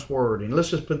God's word, and let's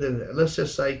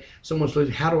just say someone's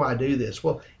listening, how do I do this?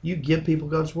 Well, you give people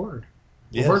God's word.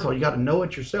 Yes. Well, first of all, you got to know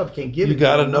it yourself. You can't give it. You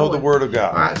got to know the Word of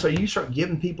God. All right, so you start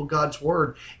giving people God's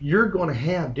Word, you're going to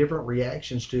have different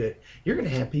reactions to it. You're going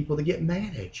to have people that get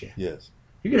mad at you. Yes.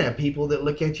 You're going to have people that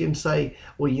look at you and say,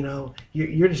 well,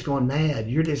 you're just going mad.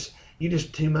 You're just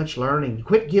too much learning.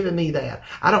 Quit giving me that.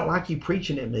 I don't like you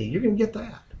preaching at me. You're going to get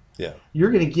that. Yeah.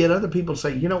 You're going to get other people to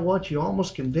say, you know what, you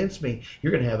almost convinced me.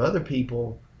 You're going to have other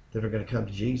people that are going to come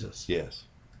to Jesus. Yes.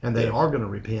 And they are going to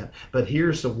repent. But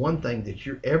here's the one thing that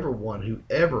who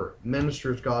ever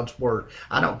ministers God's Word.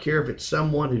 I don't care if it's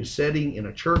someone who's sitting in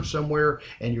a church somewhere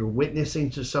and you're witnessing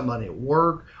to somebody at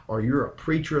work, or you're a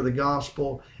preacher of the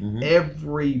gospel.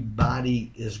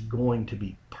 Everybody is going to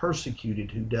be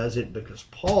persecuted who does it, because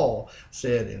Paul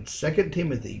said in 2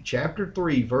 Timothy chapter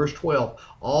 3 verse 12,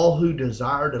 all who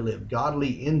desire to live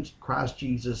godly in Christ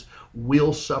Jesus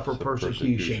will suffer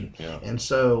persecution. Yeah. And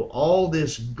so all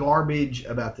this garbage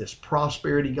about this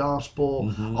prosperity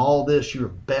gospel, all this your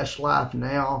best life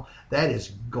now, that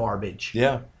is garbage.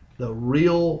 Yeah. The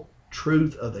real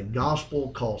truth of the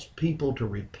gospel calls people to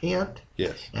repent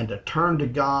and to turn to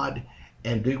God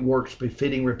and do works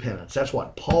befitting repentance. That's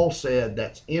what Paul said.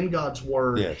 That's in God's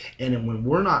Word. Yes. And then when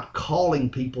we're not calling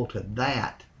people to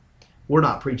that, we're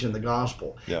not preaching the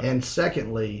gospel. Yeah. And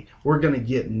secondly, we're going to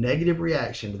get negative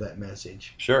reaction to that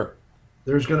message. Sure.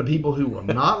 There's going to be people who will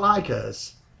not like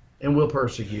us and will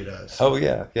persecute us. Oh,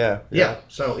 yeah.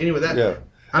 So anyway,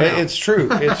 it's true.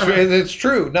 It's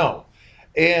true. No.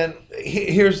 And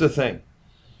here's the thing.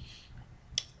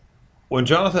 When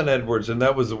Jonathan Edwards, and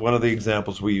that was one of the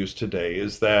examples we use today,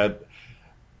 is that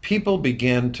people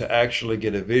begin to actually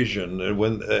get a vision, and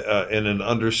when and an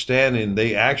understanding,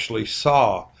 they actually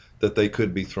saw that they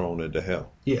could be thrown into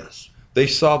hell. Yes. They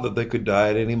saw that they could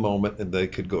die at any moment and they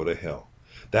could go to hell.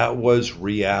 That was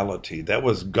reality. That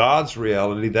was God's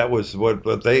reality. That was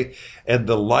and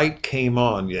the light came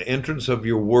on. The entrance of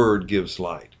your word gives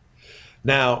light.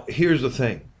 Now, here's the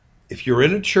thing. If you're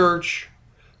in a church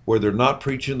where they're not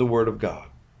preaching the Word of God,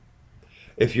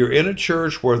 if you're in a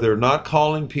church where they're not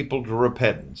calling people to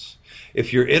repentance,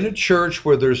 if you're in a church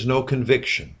where there's no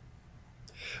conviction,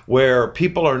 where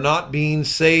people are not being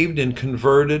saved and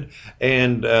converted,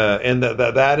 and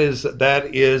that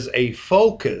is a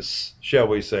focus, shall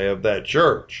we say, of that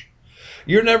church,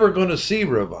 you're never going to see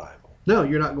revival. No,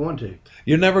 you're not going to.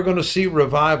 You're never going to see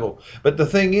revival. But the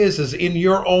thing is in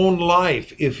your own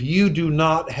life, if you do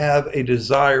not have a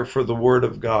desire for the Word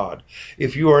of God,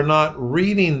 if you are not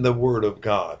reading the Word of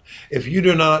God, if you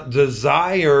do not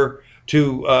desire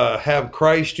to have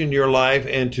Christ in your life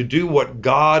and to do what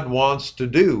God wants to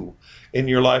do in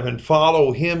your life and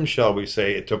follow Him, shall we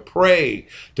say, to pray,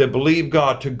 to believe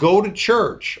God, to go to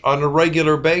church on a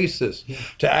regular basis,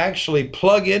 to actually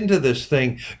plug into this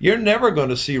thing, you're never going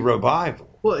to see revival.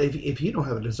 Well, if you don't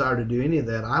have a desire to do any of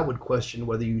that, I would question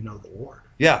whether you know the Lord.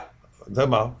 Yeah,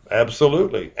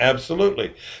 absolutely.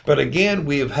 But again,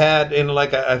 we have had, and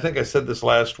like I think I said this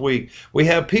last week, we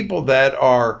have people that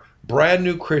are brand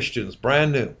new Christians,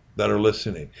 brand new, that are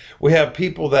listening. We have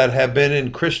people that have been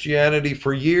in Christianity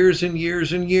for years and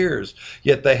years and years,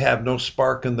 yet they have no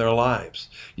spark in their lives.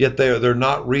 Yet they're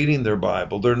not reading their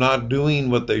Bible. They're not doing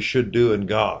what they should do in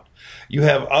God. You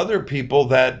have other people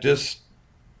that just,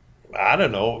 I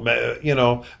don't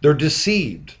know, they're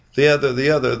deceived. The other,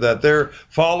 that they're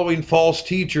following false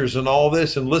teachers and all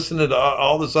this and listening to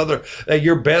all this other,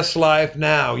 your best life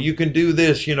now, you can do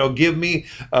this, give me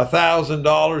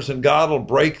 $1,000 and God will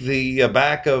break the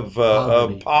back of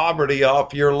poverty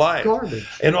off your life. Garbage.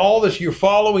 And all this, you're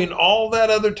following all that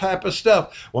other type of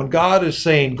stuff. When God is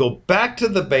saying, go back to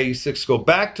the basics, go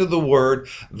back to the Word,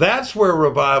 that's where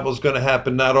revival is going to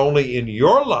happen, not only in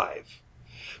your life,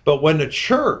 but when the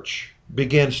church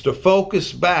begins to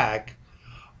focus back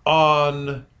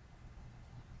on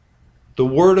the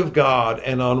Word of God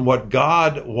and on what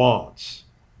God wants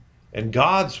and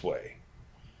God's way,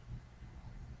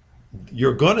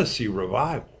 you're going to see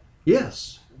revival.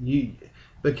 Yes,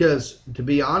 because to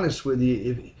be honest with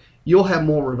you, you'll have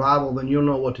more revival than you'll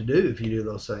know what to do if you do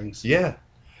those things. Yeah,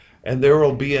 and there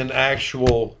will be an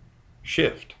actual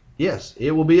shift. Yes,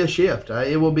 it will be a shift.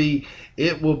 It will be.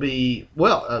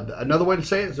 Well, another way to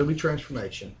say it is it'll be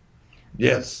transformation.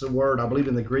 Yes. That's the word, I believe,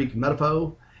 in the Greek,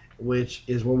 metapo, which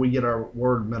is where we get our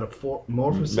word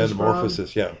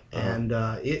metamorphosis from. Yeah. And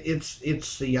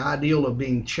it's the ideal of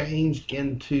being changed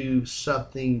into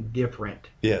something different.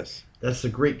 Yes. That's the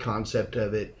Greek concept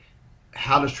of it.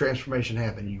 How does transformation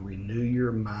happen? You renew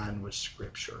your mind with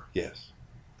Scripture. Yes.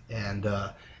 And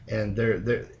there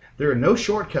are no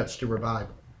shortcuts to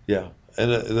revival. Yeah. And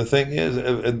the thing is,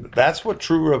 that's what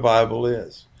true revival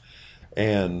is.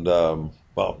 And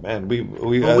Well, man, we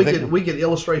could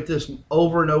illustrate this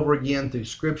over and over again through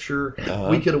Scripture.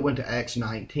 We could have went to Acts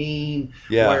 19,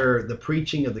 where the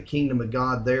preaching of the kingdom of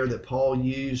God there that Paul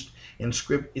used, and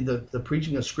the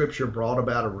preaching of Scripture brought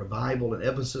about a revival in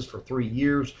Ephesus for 3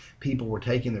 years. People were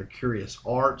taking their curious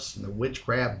arts and the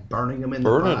witchcraft, burning them in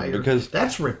the fire. Because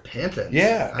that's repentance.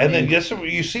 Yeah, then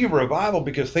you see a revival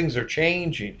because things are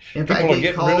changing. In fact,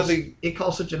 it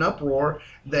caused such an uproar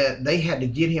that they had to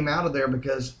get him out of there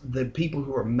because the people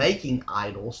who were making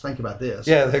idols, think about this.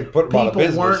 Yeah, they put them out of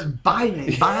business. People weren't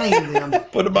buying them.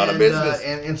 Put them out of business.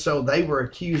 And so they were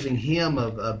accusing him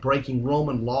of breaking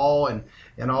Roman law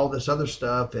and all this other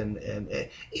stuff. And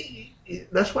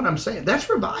that's what I'm saying. That's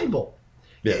revival.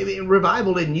 Yeah. I mean,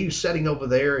 revival isn't you sitting over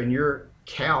there in your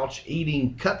couch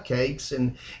eating cupcakes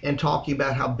and talking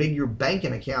about how big your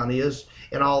banking account is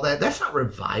and all that. That's not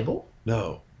revival.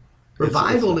 No.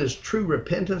 Revival is true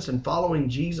repentance and following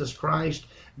Jesus Christ,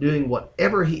 doing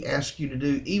whatever he asks you to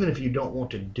do, even if you don't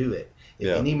want to do it.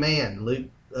 If any man, Luke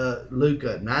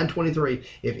 9:23,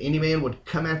 if any man would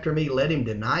come after me, let him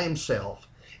deny himself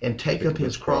and take up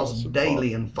his cross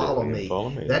daily and follow me.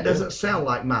 That doesn't sound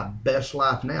like my best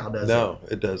life now, does it? No,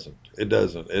 it doesn't. It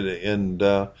doesn't.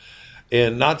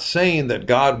 And not saying that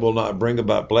God will not bring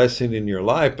about blessing in your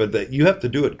life, but that you have to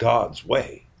do it God's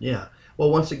way. Yeah. Well,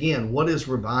 once again, what is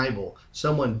revival?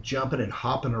 Someone jumping and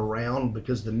hopping around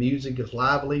because the music is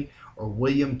lively, or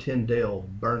William Tyndale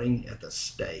burning at the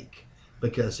stake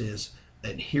because his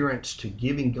adherence to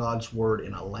giving God's word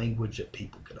in a language that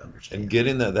people could understand. And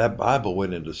getting that Bible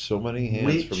went into so many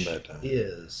hands from that time. Which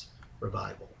is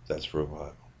revival. That's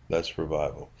revival. That's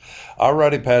revival. All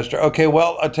righty, Pastor. Okay,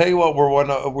 well, I tell you what,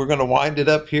 we're going to wind it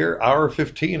up here. Hour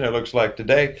 15, it looks like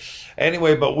today.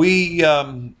 Anyway, but we're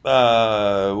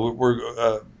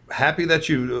happy that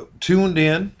you tuned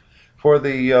in for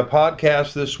the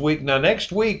podcast this week. Now,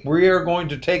 next week, we are going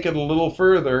to take it a little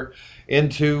further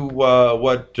into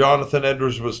what Jonathan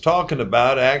Edwards was talking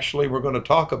about. Actually, we're going to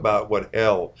talk about what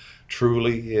hell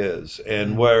truly is,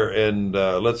 and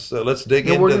let's dig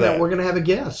into that. We're going to have a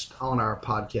guest on our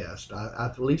podcast.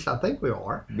 At least I think we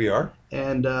are. We are,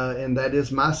 and that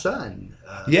is my son.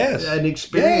 Yes, an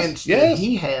experience that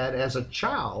he had as a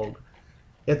child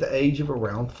at the age of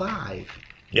around 5.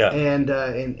 Yeah,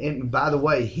 and by the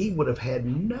way, he would have had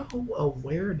no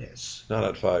awareness, not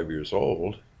at 5 years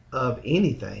old, of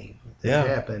anything that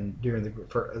happened during the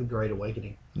Great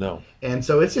Awakening. No, and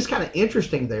so it's just kind of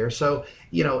interesting there. So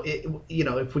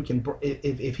if we can,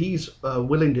 if he's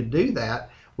willing to do that,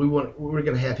 we're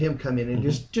going to have him come in and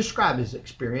just describe his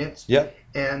experience. Yep.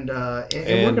 And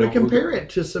we're going to compare it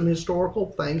to some historical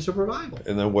things of revival.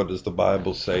 And then what does the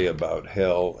Bible say about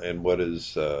hell, and what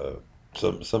is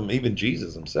some even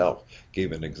Jesus himself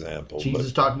gave an example.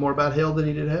 Jesus talked more about hell than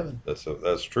he did heaven.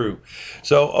 That's true.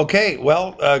 So, okay,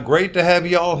 well, great to have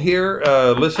you all here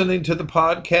listening to the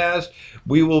podcast.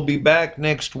 We will be back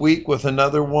next week with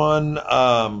another one.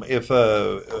 If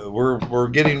we're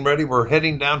getting ready, we're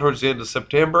heading down towards the end of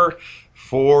September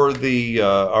for the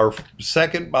our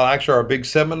big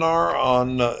seminar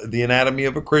on the anatomy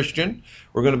of a Christian.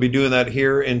 We're going to be doing that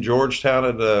here in Georgetown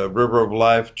at the River of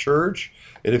Life Church.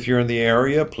 And if you're in the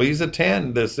area, please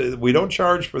attend this. We don't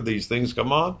charge for these things.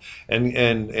 Come on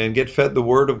and get fed the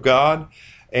Word of God.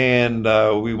 And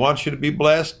we want you to be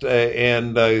blessed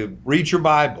and read your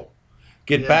Bible.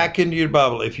 Get back into your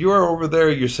Bible. If you are over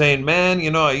there, you're saying, man,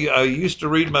 I used to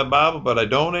read my Bible, but I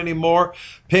don't anymore.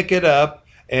 Pick it up.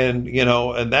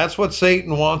 And that's what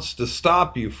Satan wants to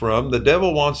stop you from. The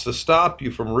devil wants to stop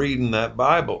you from reading that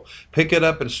Bible. Pick it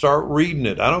up and start reading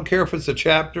it. I don't care if it's a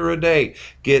chapter a day.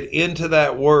 Get into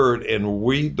that Word and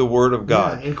read the Word of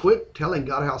God. Yeah, and quit telling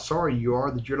God how sorry you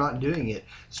are that you're not doing it.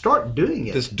 Start doing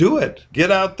it. Just do it. Get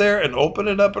out there and open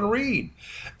it up and read.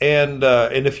 And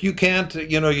if you can't,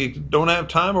 you don't have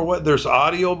time or what, there's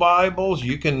audio Bibles.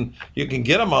 You can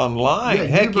get them online. Yeah,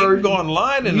 Heck, you can go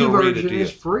online and it'll read it to you.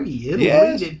 Is free. It'll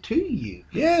read it to you.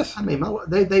 Yes. I mean,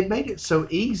 they made it so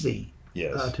easy.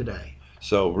 Today.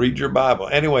 So read your Bible.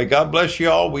 Anyway, God bless you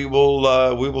all. We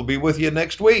will be with you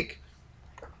next week.